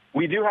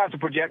 we do have to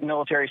project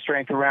military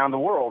strength around the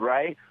world,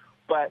 right?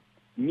 But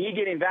me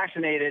getting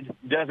vaccinated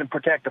doesn't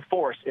protect the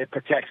force. It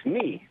protects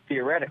me,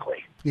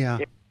 theoretically. Yeah.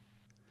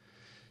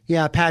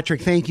 Yeah,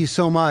 Patrick, thank you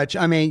so much.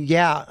 I mean,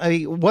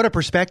 what a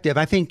perspective.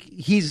 I think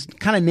he's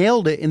kind of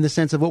nailed it in the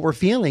sense of what we're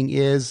feeling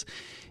is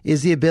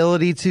the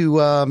ability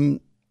to,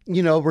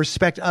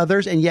 respect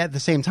others, and yet at the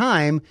same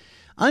time,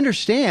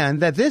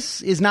 understand that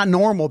this is not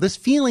normal. This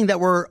feeling that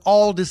we're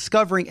all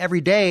discovering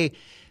every day,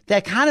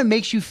 that kind of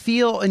makes you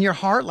feel in your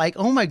heart like,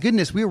 oh my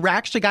goodness, we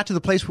actually got to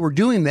the place where we're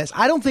doing this.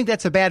 I don't think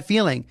that's a bad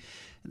feeling.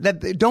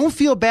 Don't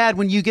feel bad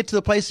when you get to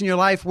the place in your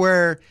life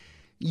where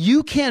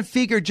you can't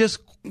figure just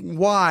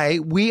why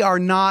we are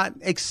not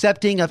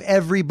accepting of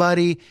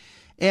everybody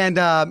and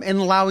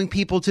allowing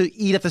people to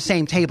eat at the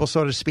same table,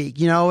 so to speak,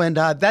 and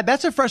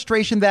that's a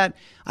frustration that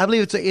I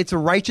believe it's a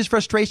righteous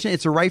frustration.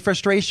 It's a right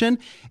frustration.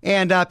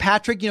 And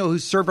Patrick, who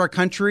served our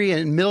country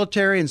and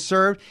military and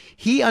served,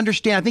 he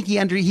understands. I think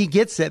he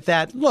gets it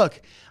that,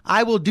 look,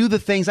 I will do the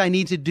things I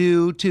need to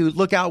do to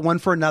look out one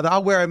for another.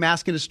 I'll wear a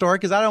mask in the store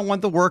because I don't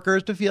want the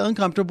workers to feel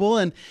uncomfortable,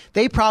 and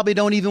they probably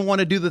don't even want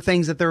to do the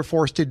things that they're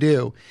forced to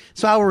do.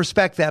 So I will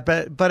respect that.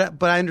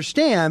 But I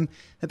understand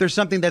that there's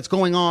something that's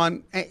going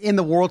on in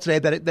the world today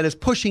that is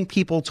pushing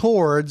people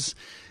towards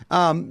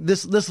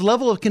this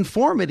level of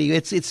conformity.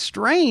 It's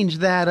strange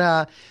that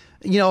a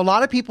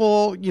lot of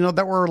people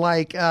that were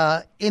like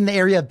in the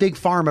area of big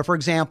pharma, for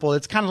example.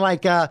 It's kind of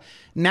like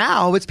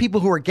now it's people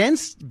who are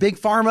against big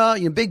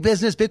pharma, big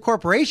business, big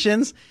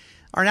corporations,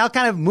 are now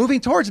kind of moving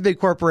towards big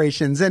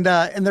corporations and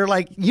they're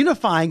like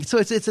unifying. So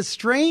it's a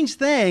strange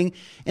thing.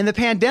 And the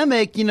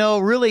pandemic,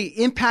 really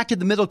impacted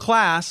the middle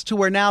class to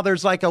where now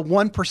there's like a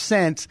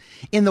 1%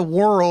 in the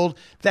world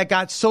that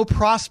got so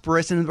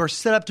prosperous and were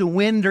set up to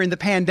win during the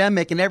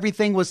pandemic, and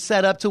everything was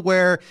set up to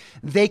where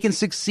they can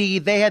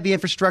succeed. They had the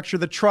infrastructure,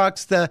 the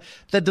trucks, the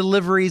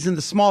deliveries, and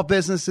the small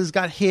businesses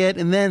got hit.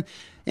 And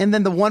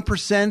then the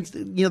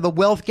 1%, the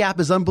wealth gap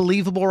is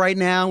unbelievable right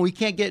now. We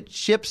can't get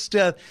ships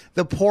to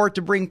the port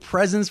to bring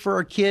presents for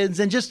our kids.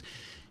 And just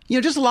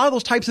a lot of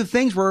those types of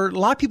things where a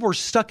lot of people are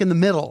stuck in the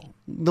middle.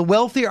 The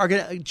wealthy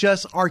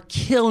are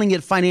killing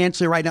it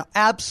financially right now.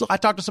 Absolutely. I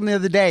talked to somebody the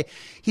other day.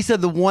 He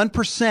said the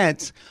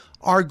 1%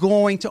 are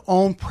going to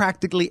own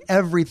practically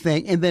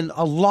everything. And then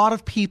a lot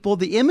of people,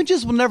 the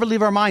images will never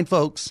leave our mind,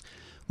 folks.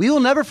 We will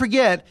never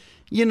forget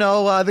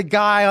the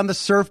guy on the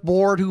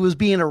surfboard who was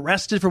being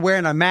arrested for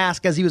wearing a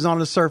mask as he was on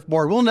the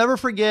surfboard. We'll never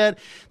forget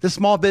the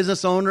small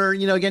business owner,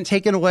 getting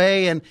taken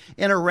away and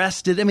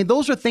arrested. I mean,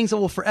 those are things that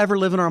will forever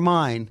live in our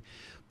mind.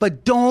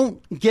 But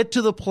don't get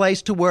to the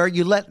place to where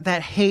you let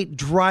that hate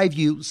drive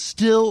you.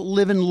 Still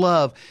live in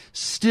love,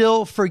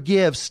 still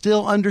forgive,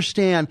 still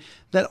understand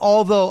that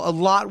although a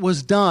lot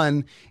was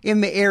done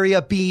in the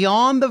area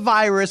beyond the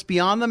virus,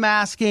 beyond the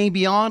masking,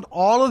 beyond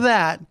all of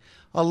that,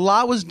 a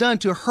lot was done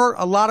to hurt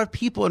a lot of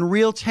people in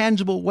real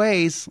tangible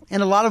ways,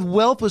 and a lot of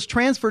wealth was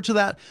transferred to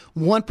that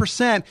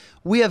 1%.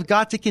 We have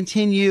got to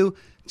continue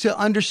to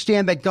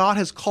understand that God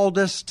has called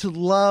us to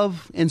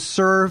love and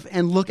serve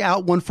and look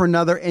out one for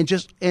another,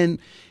 and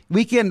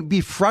we can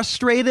be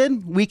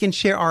frustrated. We can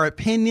share our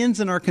opinions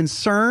and our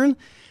concern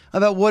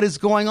about what is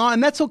going on,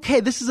 and that's okay.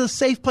 This is a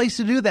safe place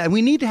to do that. And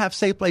we need to have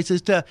safe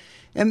places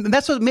and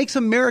that's what makes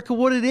America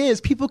what it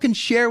is. People can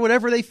share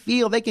whatever they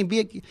feel. They can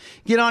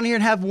get on here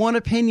and have one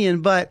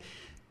opinion, but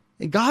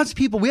God's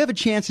people, we have a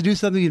chance to do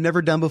something we've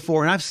never done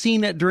before. And I've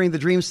seen that during the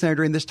Dream Center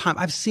during this time.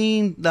 I've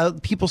seen the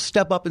people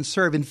step up and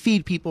serve and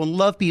feed people and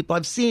love people.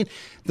 I've seen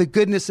the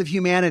goodness of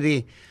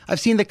humanity. I've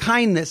seen the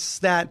kindness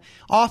that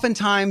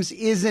oftentimes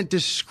isn't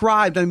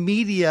described on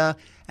media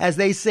as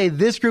they say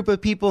this group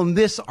of people and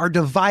this are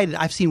divided.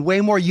 I've seen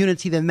way more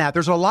unity than that.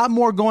 There's a lot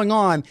more going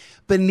on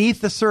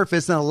beneath the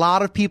surface than a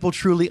lot of people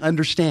truly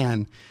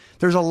understand.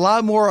 There's a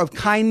lot more of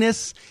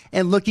kindness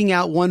and looking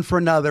out one for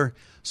another.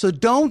 So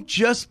don't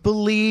just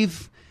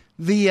believe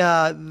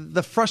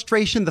the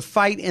frustration, the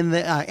fight, and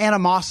the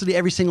animosity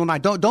every single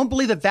night. Don't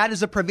believe that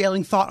is a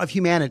prevailing thought of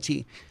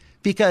humanity,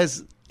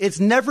 because it's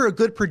never a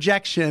good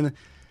projection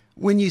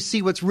when you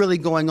see what's really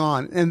going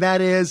on. And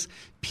that is,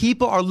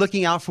 people are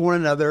looking out for one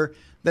another.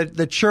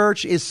 The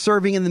church is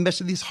serving in the midst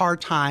of these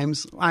hard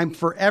times. I'm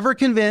forever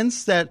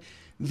convinced that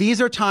these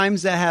are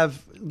times that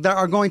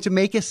are going to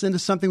make us into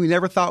something we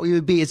never thought we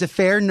would be. Is it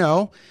fair?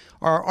 No.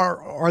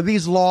 Are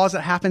these laws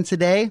that happen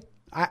today?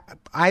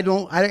 I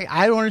don't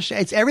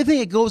understand. It's everything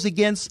that goes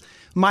against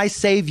my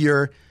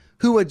Savior,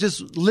 who would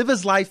just live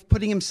his life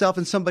putting himself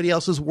in somebody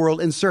else's world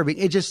and serving.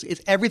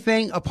 It's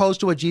everything opposed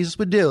to what Jesus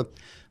would do.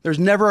 There's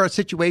never a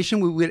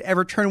situation we would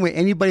ever turn away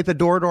anybody at the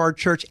door to our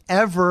church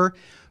ever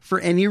for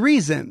any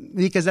reason,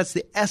 because that's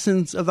the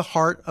essence of the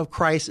heart of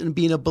Christ and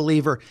being a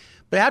believer.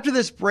 But after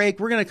this break,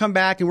 we're going to come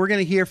back and we're going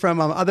to hear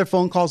from other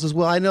phone calls as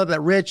well. I know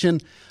that Rich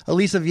and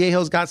Elisa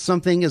Viejo's got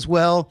something as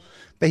well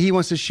that he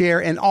wants to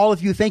share. And all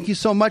of you, thank you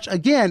so much.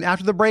 Again,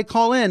 after the break,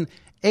 call in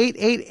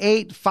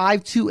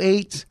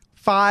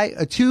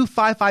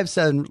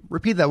 888-528-2557.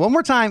 Repeat that one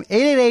more time,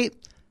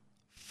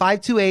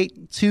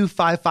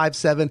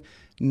 888-528-2557,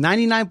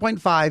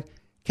 99.5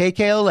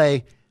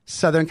 KKLA,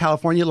 Southern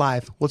California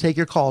Live. We'll take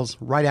your calls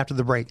right after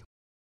the break.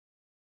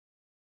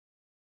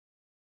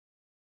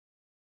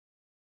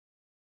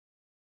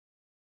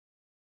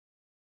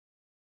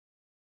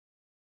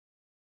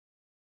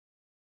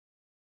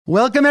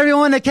 Welcome,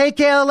 everyone, to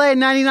KKLA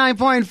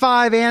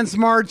 99.5 and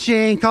Smart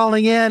Chain.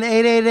 Calling in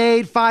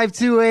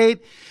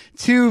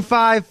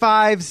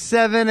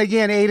 888-528-2557.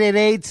 Again,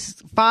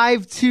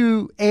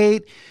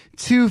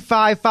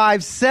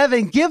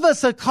 888-528-2557. Give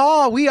us a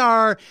call. We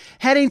are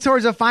heading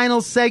towards a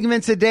final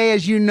segment today.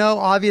 As you know,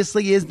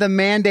 obviously, is the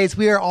mandates.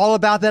 We are all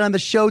about that on the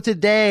show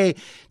today.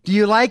 Do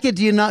you like it?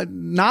 Do you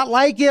not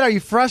like it? Are you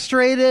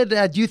frustrated?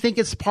 Do you think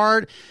it's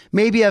part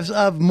maybe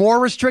of more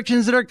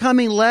restrictions that are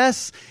coming,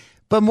 less?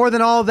 But more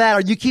than all that, are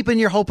you keeping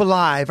your hope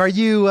alive? Are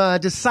you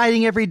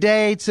deciding every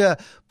day to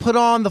put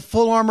on the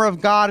full armor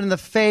of God and the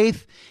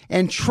faith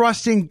and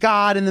trusting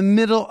God in the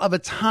middle of a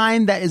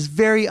time that is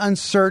very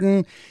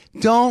uncertain?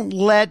 Don't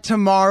let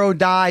tomorrow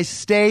die.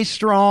 Stay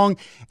strong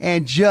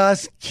and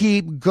just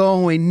keep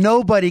going.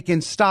 Nobody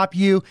can stop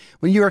you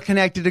when you are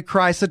connected to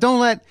Christ. So don't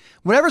let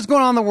whatever's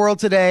going on in the world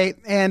today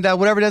and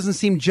whatever doesn't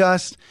seem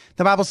just.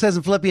 The Bible says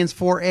in Philippians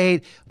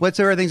 4:8,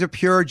 whatsoever things are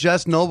pure,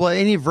 just, noble,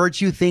 any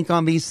virtue, think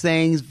on these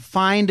things.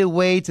 Find a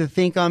way to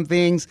think on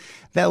things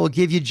that will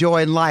give you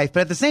joy in life.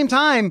 But at the same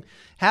time,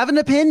 have an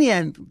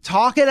opinion,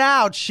 talk it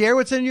out, share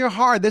what's in your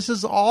heart. This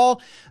is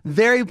all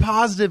very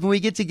positive when we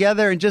get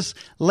together and just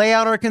lay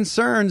out our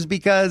concerns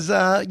because,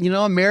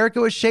 America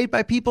was shaped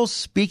by people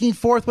speaking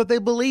forth what they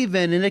believe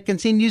in, and it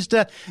continues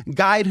to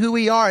guide who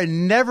we are.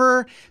 And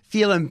never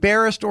feel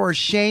embarrassed or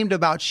ashamed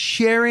about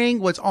sharing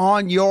what's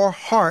on your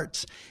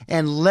heart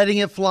and letting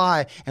it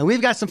fly. And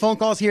we've got some phone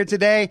calls here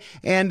today.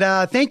 And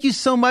thank you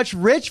so much,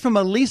 Rich from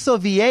Aliso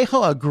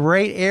Viejo, a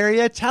great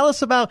area. Tell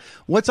us about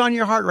what's on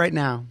your heart right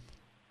now.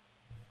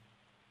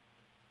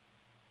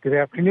 Good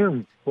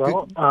afternoon.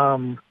 Well,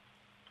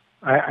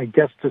 I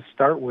guess to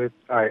start with,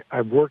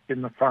 I've worked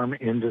in the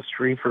pharma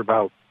industry for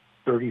about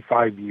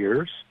 35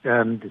 years.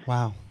 And,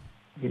 wow.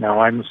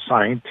 I'm a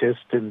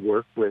scientist and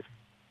work with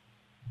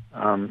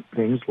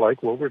things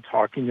like what we're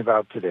talking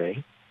about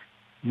today.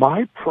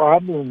 My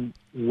problem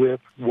with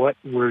what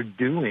we're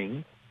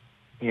doing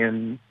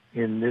in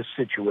this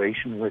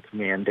situation with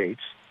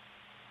mandates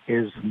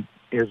is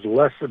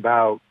less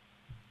about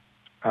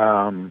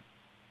how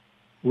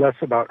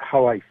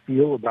I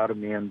feel about a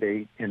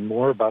mandate and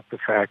more about the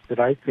fact that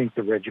I think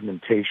the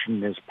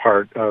regimentation is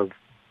part of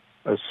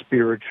a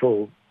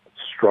spiritual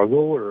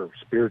struggle or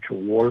spiritual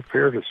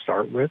warfare to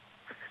start with.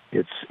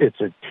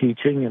 It's a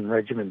teaching and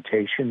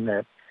regimentation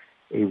that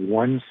a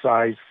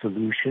one-size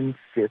solution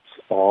fits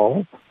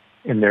all,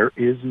 and there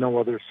is no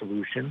other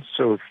solution.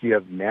 So if you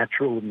have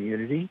natural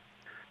immunity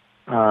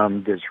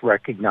that's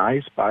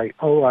recognized by,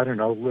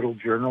 little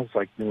journals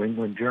like New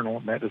England Journal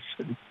of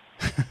Medicine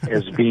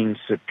as being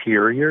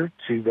superior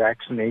to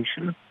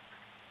vaccination,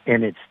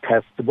 and it's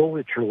testable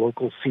at your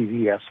local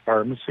CVS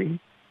pharmacy,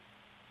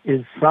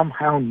 is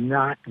somehow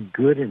not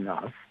good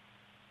enough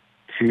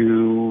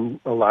to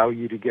allow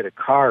you to get a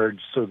card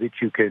so that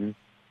you can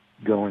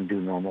go and do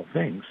normal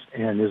things.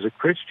 And as a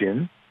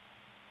Christian,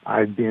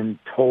 I've been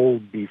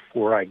told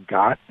before I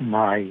got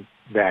my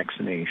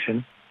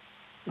vaccination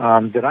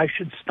that I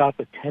should stop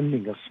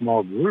attending a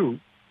small group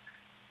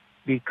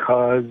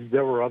because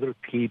there were other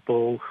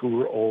people who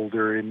were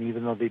older, and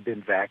even though they'd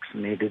been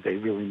vaccinated, they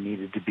really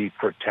needed to be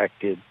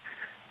protected.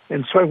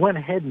 And so I went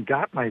ahead and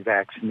got my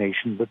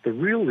vaccination, but the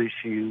real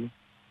issue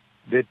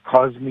that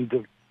caused me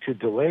to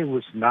delay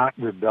was not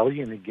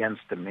rebellion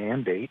against the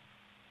mandate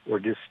or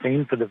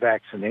disdain for the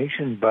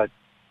vaccination, but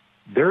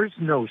there's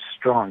no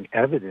strong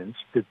evidence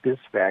that this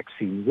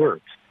vaccine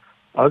works,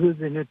 other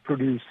than it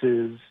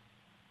produces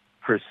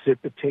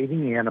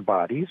precipitating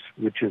antibodies,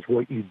 which is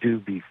what you do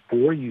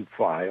before you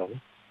file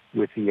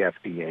with the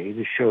FDA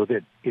to show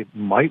that it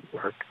might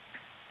work.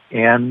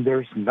 And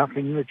there's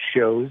nothing that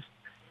shows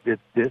that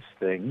this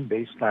thing,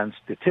 based on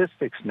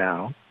statistics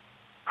now,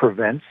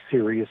 prevents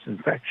serious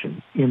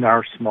infection. In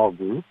our small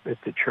group at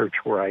the church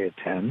where I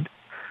attend,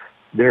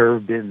 there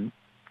have been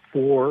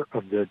 4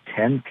 of the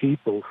 10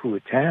 people who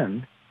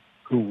attend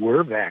who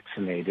were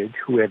vaccinated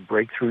who had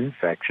breakthrough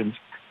infections,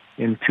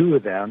 and 2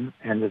 of them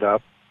ended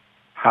up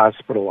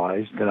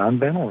hospitalized and on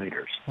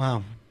ventilators.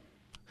 Wow.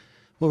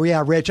 Well,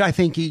 yeah, Rich, I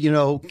think,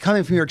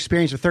 coming from your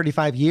experience of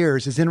 35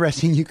 years, it's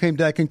interesting you came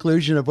to that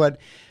conclusion of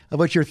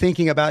what you're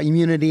thinking about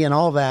immunity and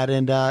all that.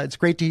 And it's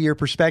great to hear your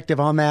perspective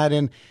on that.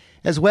 And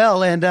as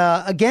well. And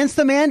against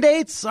the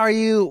mandates, how are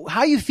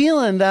you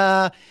feeling?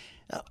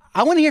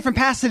 I want to hear from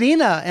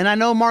Pasadena, and I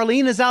know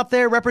Marlene is out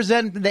there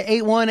representing the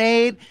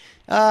 818.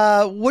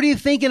 What are you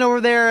thinking over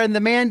there in the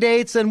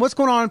mandates, and what's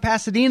going on in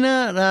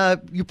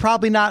Pasadena? You're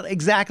probably not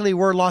exactly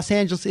where Los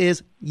Angeles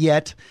is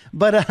yet,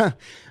 but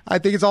I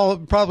think it's all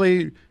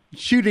probably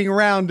shooting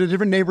around to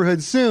different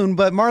neighborhoods soon.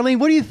 But Marlene,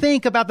 what do you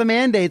think about the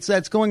mandates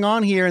that's going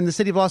on here in the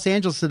city of Los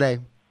Angeles today?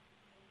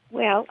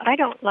 Well, I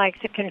don't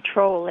like the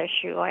control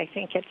issue. I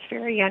think it's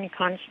very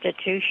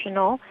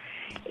unconstitutional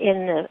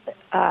in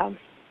the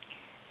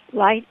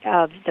light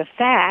of the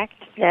fact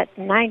that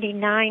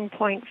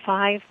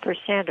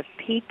 99.5% of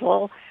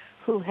people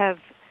who have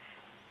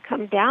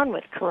come down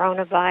with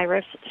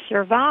coronavirus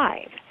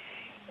survive.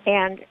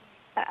 And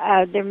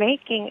they're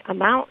making a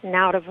mountain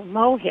out of a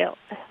molehill.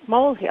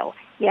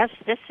 Yes,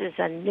 this is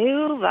a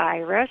new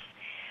virus,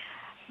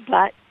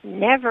 but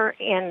never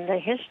in the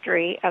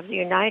history of the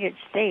United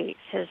States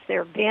has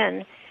there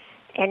been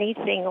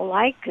anything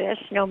like this,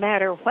 no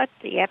matter what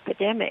the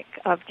epidemic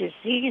of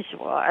disease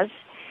was.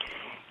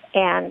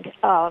 And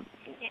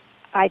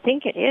I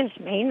think it is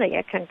mainly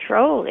a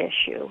control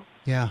issue.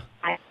 Yeah.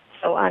 I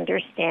also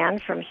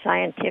understand from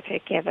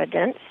scientific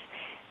evidence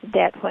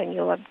that when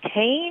you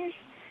obtain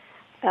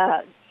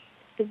the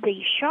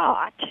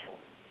shot,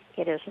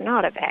 it is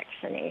not a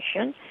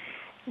vaccination,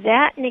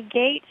 that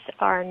negates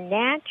our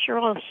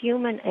natural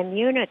human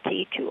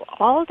immunity to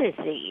all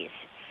disease.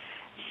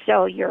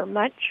 So you're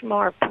much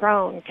more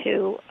prone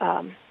to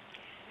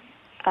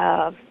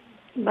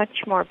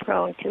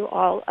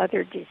all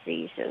other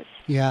diseases.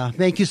 Yeah,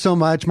 thank you so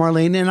much,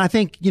 Marlene. And I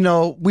think,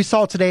 we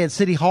saw today at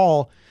City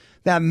Hall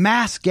that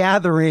mass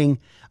gathering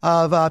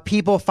of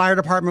people, fire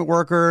department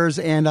workers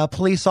and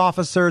police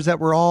officers that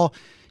were all,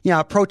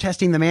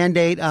 protesting the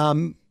mandate,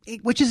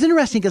 which is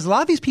interesting because a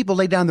lot of these people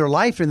laid down their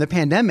life during the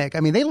pandemic. I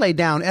mean, they laid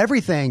down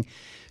everything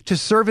to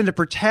serve and to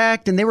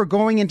protect, and they were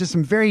going into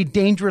some very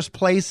dangerous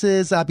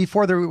places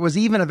before there was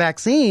even a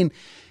vaccine.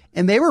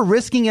 And they were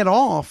risking it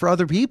all for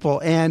other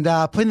people and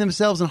putting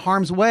themselves in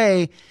harm's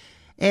way.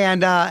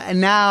 And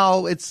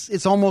now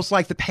it's almost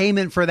like the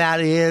payment for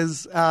that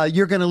is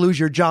you're going to lose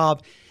your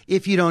job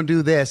if you don't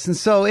do this. And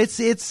so it's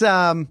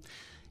a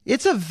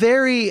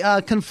very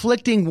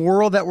conflicting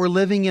world that we're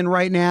living in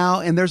right now.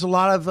 And there's a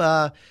lot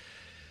of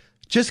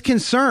just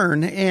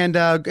concern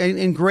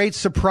and great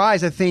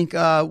surprise, I think,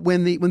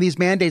 when these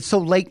mandates so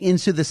late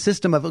into the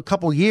system of a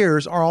couple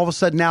years are all of a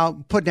sudden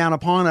now put down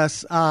upon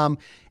us.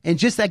 And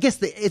just, I guess,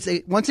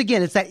 once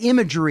again, it's that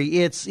imagery.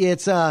 It's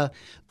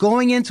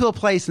going into a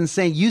place and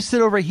saying, you sit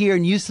over here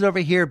and you sit over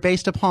here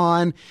based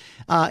upon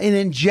an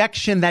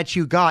injection that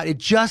you got. It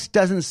just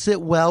doesn't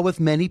sit well with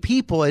many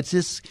people. It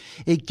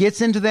gets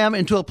into them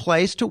into a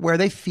place to where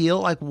they feel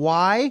like,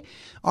 why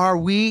are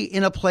we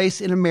in a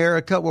place in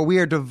America where we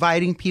are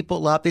dividing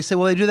people up? They say,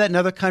 well, they do that in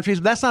other countries,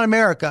 but that's not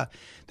America.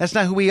 That's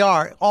not who we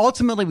are.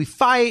 Ultimately, we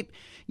fight,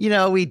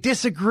 we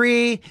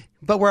disagree,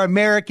 but we're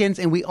Americans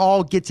and we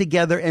all get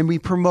together and we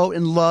promote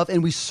and love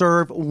and we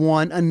serve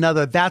one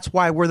another. That's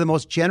why we're the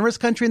most generous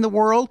country in the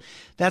world.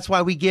 That's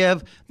why we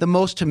give the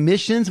most to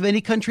missions of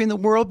any country in the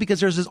world, because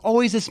there's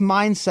always this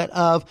mindset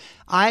of,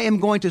 I am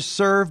going to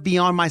serve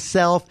beyond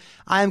myself.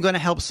 I am going to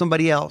help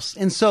somebody else.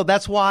 And so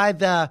that's why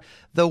the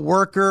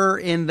worker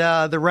in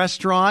the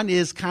restaurant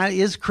is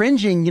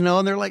cringing,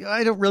 and they're like,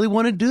 I don't really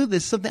want to do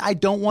this. Something I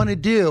don't want to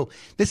do.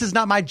 This is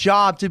not my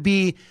job to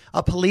be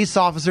a police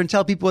officer and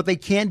tell people what they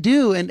can't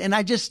do. And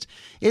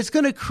it's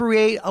going to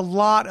create a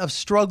lot of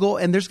struggle,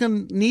 and there's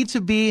going to need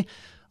to be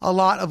a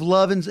lot of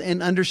love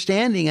and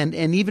understanding,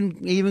 and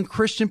even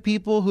Christian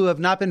people who have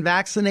not been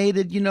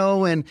vaccinated,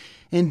 and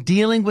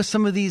dealing with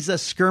some of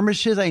these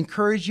skirmishes. I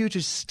encourage you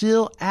to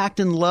still act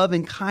in love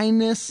and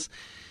kindness.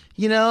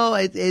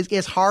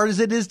 As hard as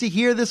it is to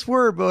hear this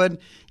word, but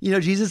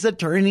Jesus said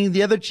turning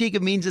the other cheek,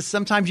 it means that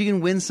sometimes you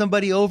can win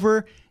somebody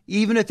over.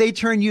 Even if they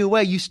turn you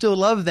away, you still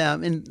love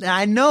them. And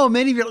I know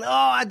many of you are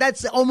like,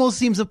 that almost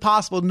seems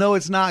impossible. No,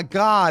 it's not.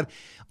 God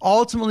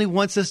ultimately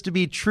wants us to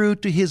be true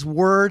to his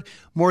word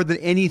more than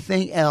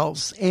anything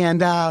else.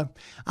 And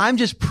I'm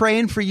just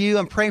praying for you.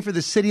 I'm praying for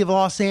the city of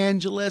Los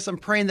Angeles. I'm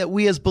praying that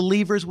we as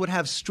believers would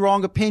have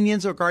strong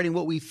opinions regarding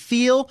what we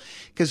feel,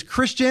 because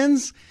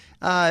Christians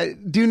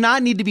do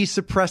not need to be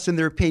suppressed in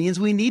their opinions.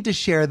 We need to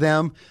share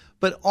them.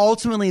 But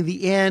ultimately, in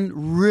the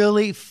end,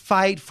 really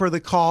fight for the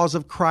cause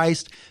of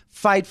Christ,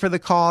 fight for the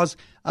cause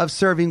of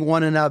serving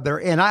one another.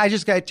 And I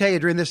just got to tell you,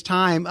 during this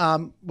time,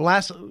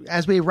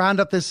 as we round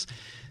up this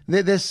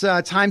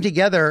time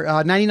together,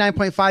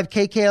 99.5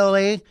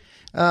 KKLA,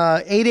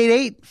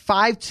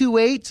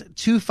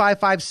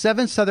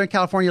 888-528-2557, Southern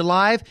California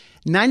Live,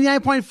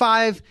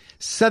 99.5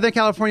 Southern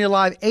California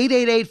Live,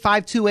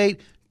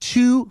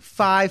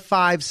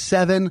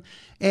 888-528-2557.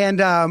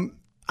 And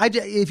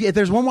if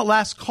there's one more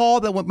last call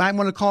that might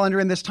want to call in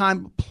during this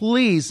time,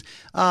 please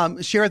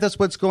share with us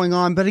what's going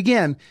on. But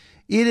again,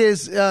 it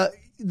is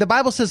the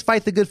Bible says,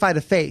 fight the good fight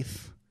of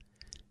faith.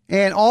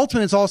 And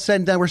ultimately, it's all said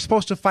and done. We're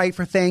supposed to fight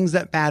for things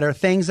that matter,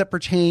 things that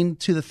pertain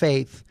to the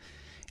faith.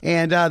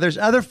 And there's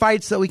other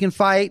fights that we can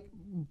fight,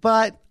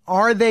 but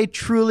are they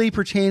truly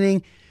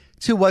pertaining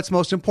to what's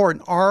most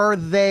important? Are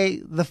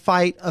they the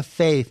fight of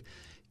faith?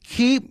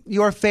 Keep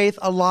your faith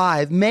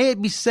alive. May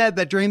it be said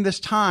that during this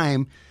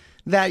time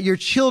that your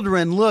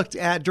children looked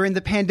at during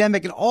the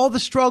pandemic and all the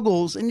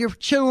struggles, and your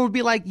children would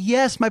be like,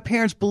 yes, my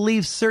parents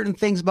believe certain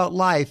things about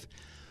life.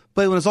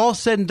 But when it's all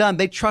said and done,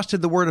 they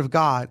trusted the word of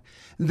God.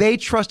 They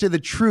trusted the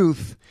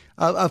truth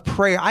of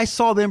prayer. I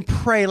saw them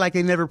pray like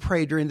they never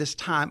prayed during this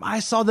time. I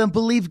saw them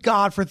believe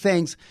God for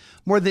things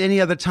more than any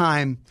other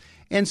time.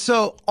 And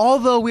so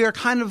although we are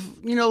kind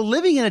of,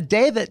 living in a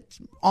day that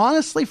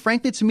honestly,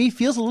 frankly, to me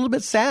feels a little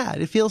bit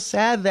sad. It feels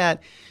sad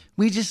that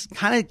we just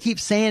kind of keep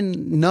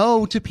saying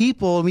no to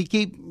people, and we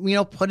keep,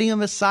 putting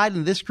them aside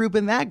in this group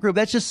and that group.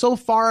 That's just so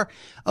far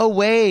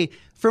away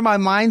from my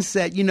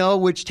mindset,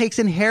 which takes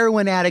in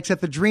heroin addicts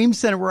at the Dream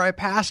Center where I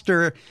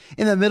pastor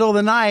in the middle of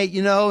the night,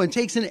 and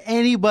takes in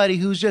anybody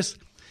who's just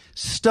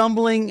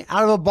stumbling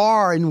out of a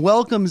bar and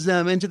welcomes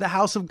them into the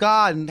house of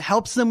God and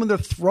helps them when they're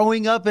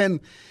throwing up and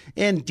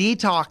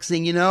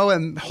detoxing,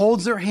 and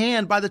holds their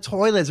hand by the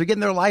toilets or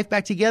getting their life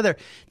back together.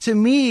 To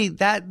me,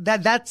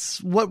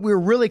 that's what we're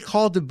really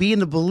called to be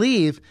and to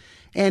believe,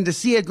 and to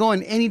see it go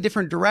in any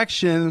different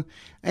direction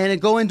and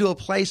it go into a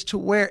place to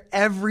where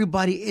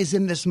everybody is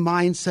in this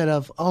mindset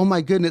of, oh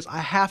my goodness, I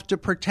have to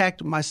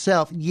protect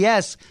myself.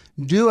 Yes,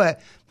 do it.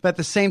 But at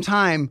the same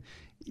time,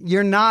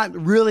 you're not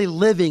really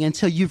living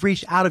until you've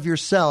reached out of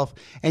yourself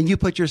and you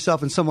put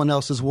yourself in someone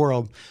else's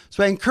world.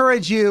 So I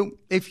encourage you,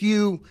 if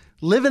you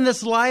live in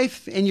this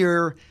life and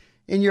you're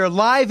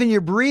alive and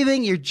you're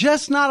breathing, you're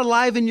just not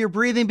alive and you're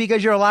breathing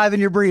because you're alive and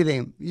you're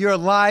breathing. You're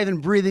alive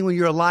and breathing when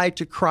you're alive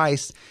to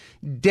Christ,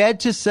 dead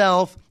to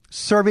self,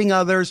 serving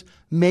others,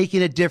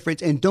 making a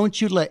difference. And don't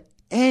you let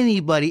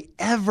anybody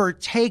ever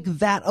take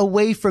that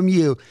away from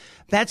you.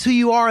 That's who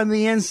you are on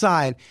the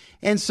inside.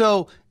 And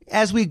so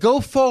as we go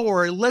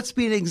forward, let's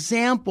be an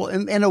example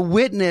and a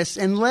witness,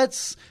 and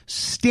let's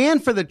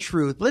stand for the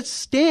truth. Let's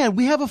stand.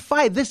 We have a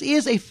fight. This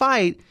is a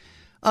fight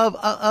of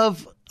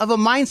a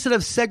mindset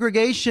of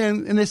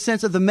segregation in the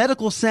sense of the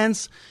medical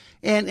sense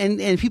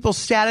and people's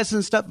status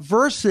and stuff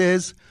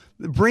versus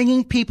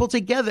bringing people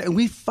together. And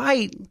we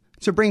fight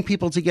to bring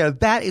people together.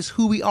 That is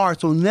who we are.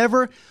 So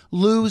never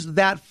lose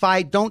that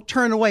fight. Don't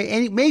turn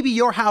away. Maybe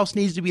your house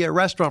needs to be a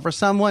restaurant for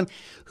someone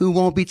who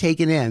won't be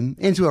taken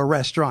into a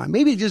restaurant.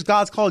 Maybe just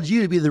God's called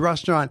you to be the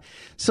restaurant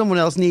someone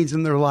else needs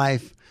in their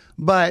life.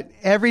 But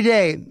every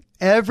day,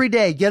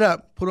 get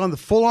up, put on the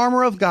full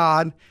armor of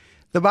God.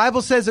 The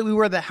Bible says that we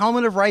wear the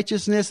helmet of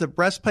righteousness, the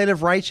breastplate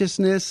of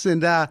righteousness,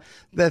 and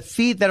the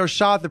feet that are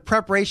shod, the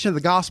preparation of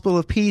the gospel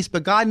of peace.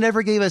 But God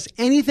never gave us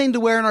anything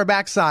to wear on our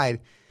backside.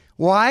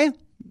 Why?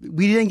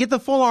 We didn't get the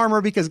full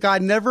armor because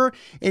God never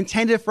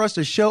intended for us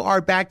to show our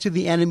back to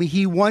the enemy.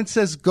 He wants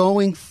us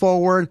going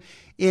forward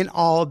in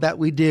all that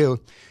we do.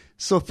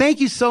 So thank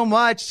you so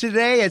much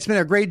today. It's been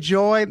a great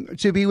joy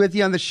to be with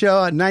you on the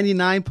show at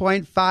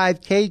 99.5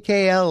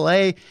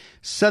 KKLA,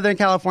 Southern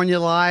California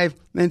Live.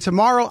 And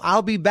tomorrow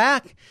I'll be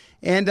back.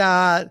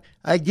 And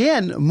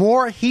again,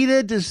 more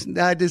heated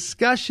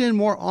discussion,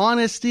 more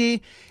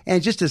honesty,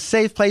 and just a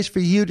safe place for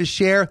you to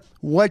share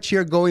what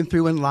you're going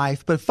through in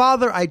life. But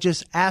Father, I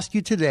just ask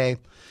you today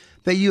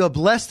that you would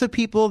bless the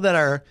people that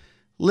are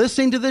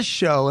listening to this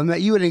show, and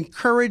that you would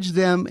encourage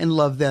them and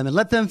love them, and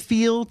let them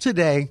feel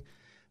today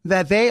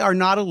that they are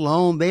not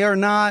alone. They are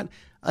not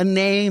a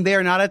name. They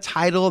are not a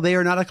title. They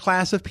are not a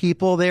class of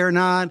people. They are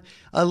not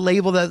a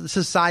label that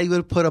society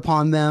would put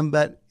upon them.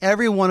 But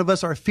every one of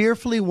us are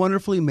fearfully,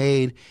 wonderfully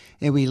made,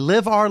 and we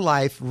live our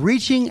life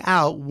reaching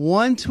out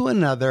one to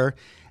another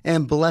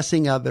and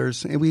blessing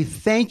others. And we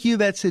thank you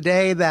that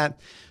today, that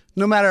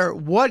no matter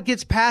what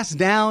gets passed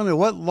down or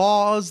what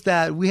laws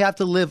that we have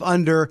to live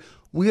under,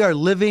 we are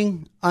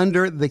living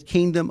under the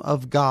kingdom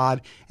of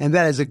God, and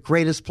that is the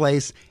greatest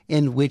place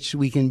in which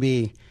we can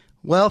be.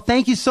 Well,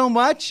 thank you so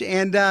much,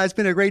 and it's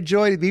been a great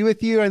joy to be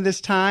with you in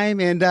this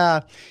time. And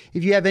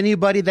if you have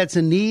anybody that's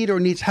in need or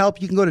needs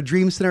help, you can go to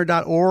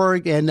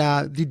dreamcenter.org, and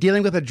if you're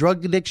dealing with a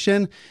drug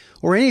addiction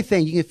or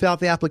anything, you can fill out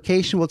the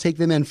application. We'll take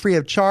them in free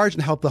of charge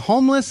and help the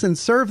homeless and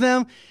serve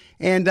them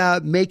and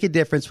make a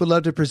difference. We'd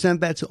love to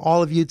present that to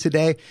all of you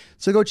today.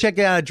 So go check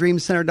it out at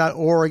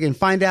dreamcenter.org and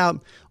find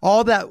out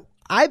all that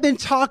I've been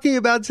talking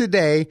about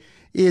today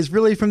is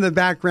really from the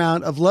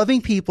background of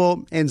loving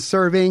people and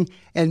serving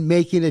and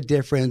making a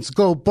difference.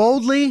 Go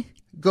boldly,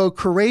 go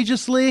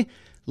courageously,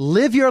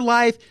 live your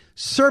life,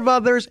 serve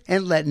others,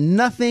 and let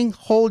nothing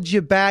hold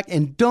you back.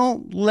 And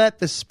don't let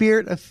the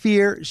spirit of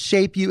fear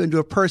shape you into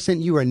a person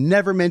you are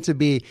never meant to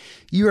be.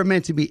 You are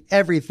meant to be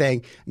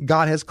everything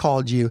God has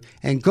called you.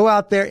 And go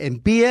out there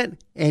and be it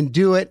and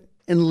do it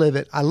and live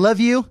it. I love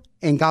you,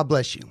 and God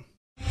bless you.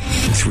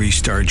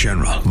 3-star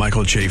General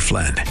Michael J.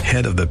 Flynn,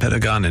 head of the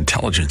Pentagon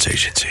Intelligence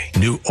Agency,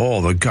 knew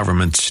all the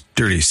government's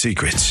dirty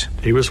secrets.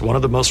 He was one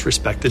of the most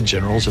respected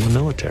generals in the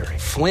military.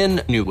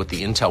 Flynn knew what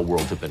the intel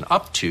world had been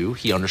up to.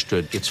 He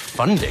understood its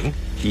funding.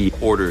 He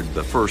ordered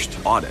the first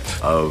audit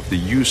of the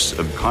use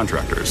of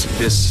contractors.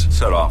 This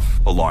set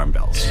off alarm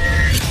bells.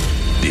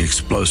 The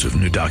explosive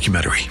new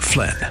documentary,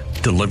 Flynn,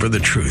 deliver the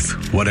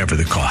truth, whatever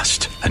the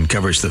cost,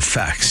 uncovers the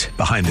facts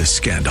behind the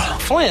scandal.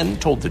 Flynn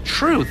told the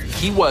truth.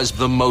 He was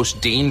the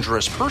most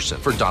dangerous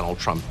person for Donald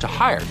Trump to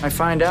hire. I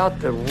find out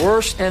the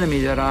worst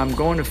enemy that I'm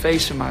going to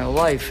face in my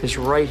life is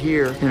right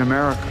here in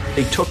America.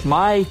 They took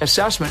my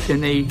assessment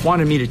and they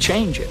wanted me to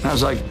change it. And I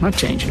was like, I'm not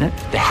changing it.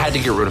 They had to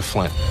get rid of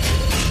Flynn.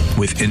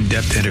 With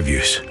in-depth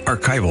interviews,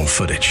 archival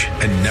footage,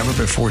 and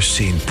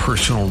never-before-seen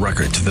personal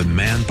records of the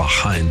man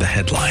behind the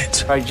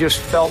headlines. I just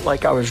felt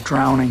like I was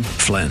drowning.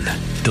 Flynn,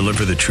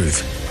 deliver the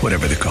truth,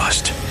 whatever the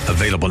cost.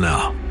 Available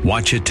now.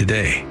 Watch it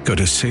today. Go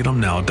to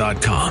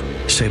salemnow.com.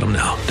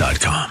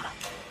 salemnow.com.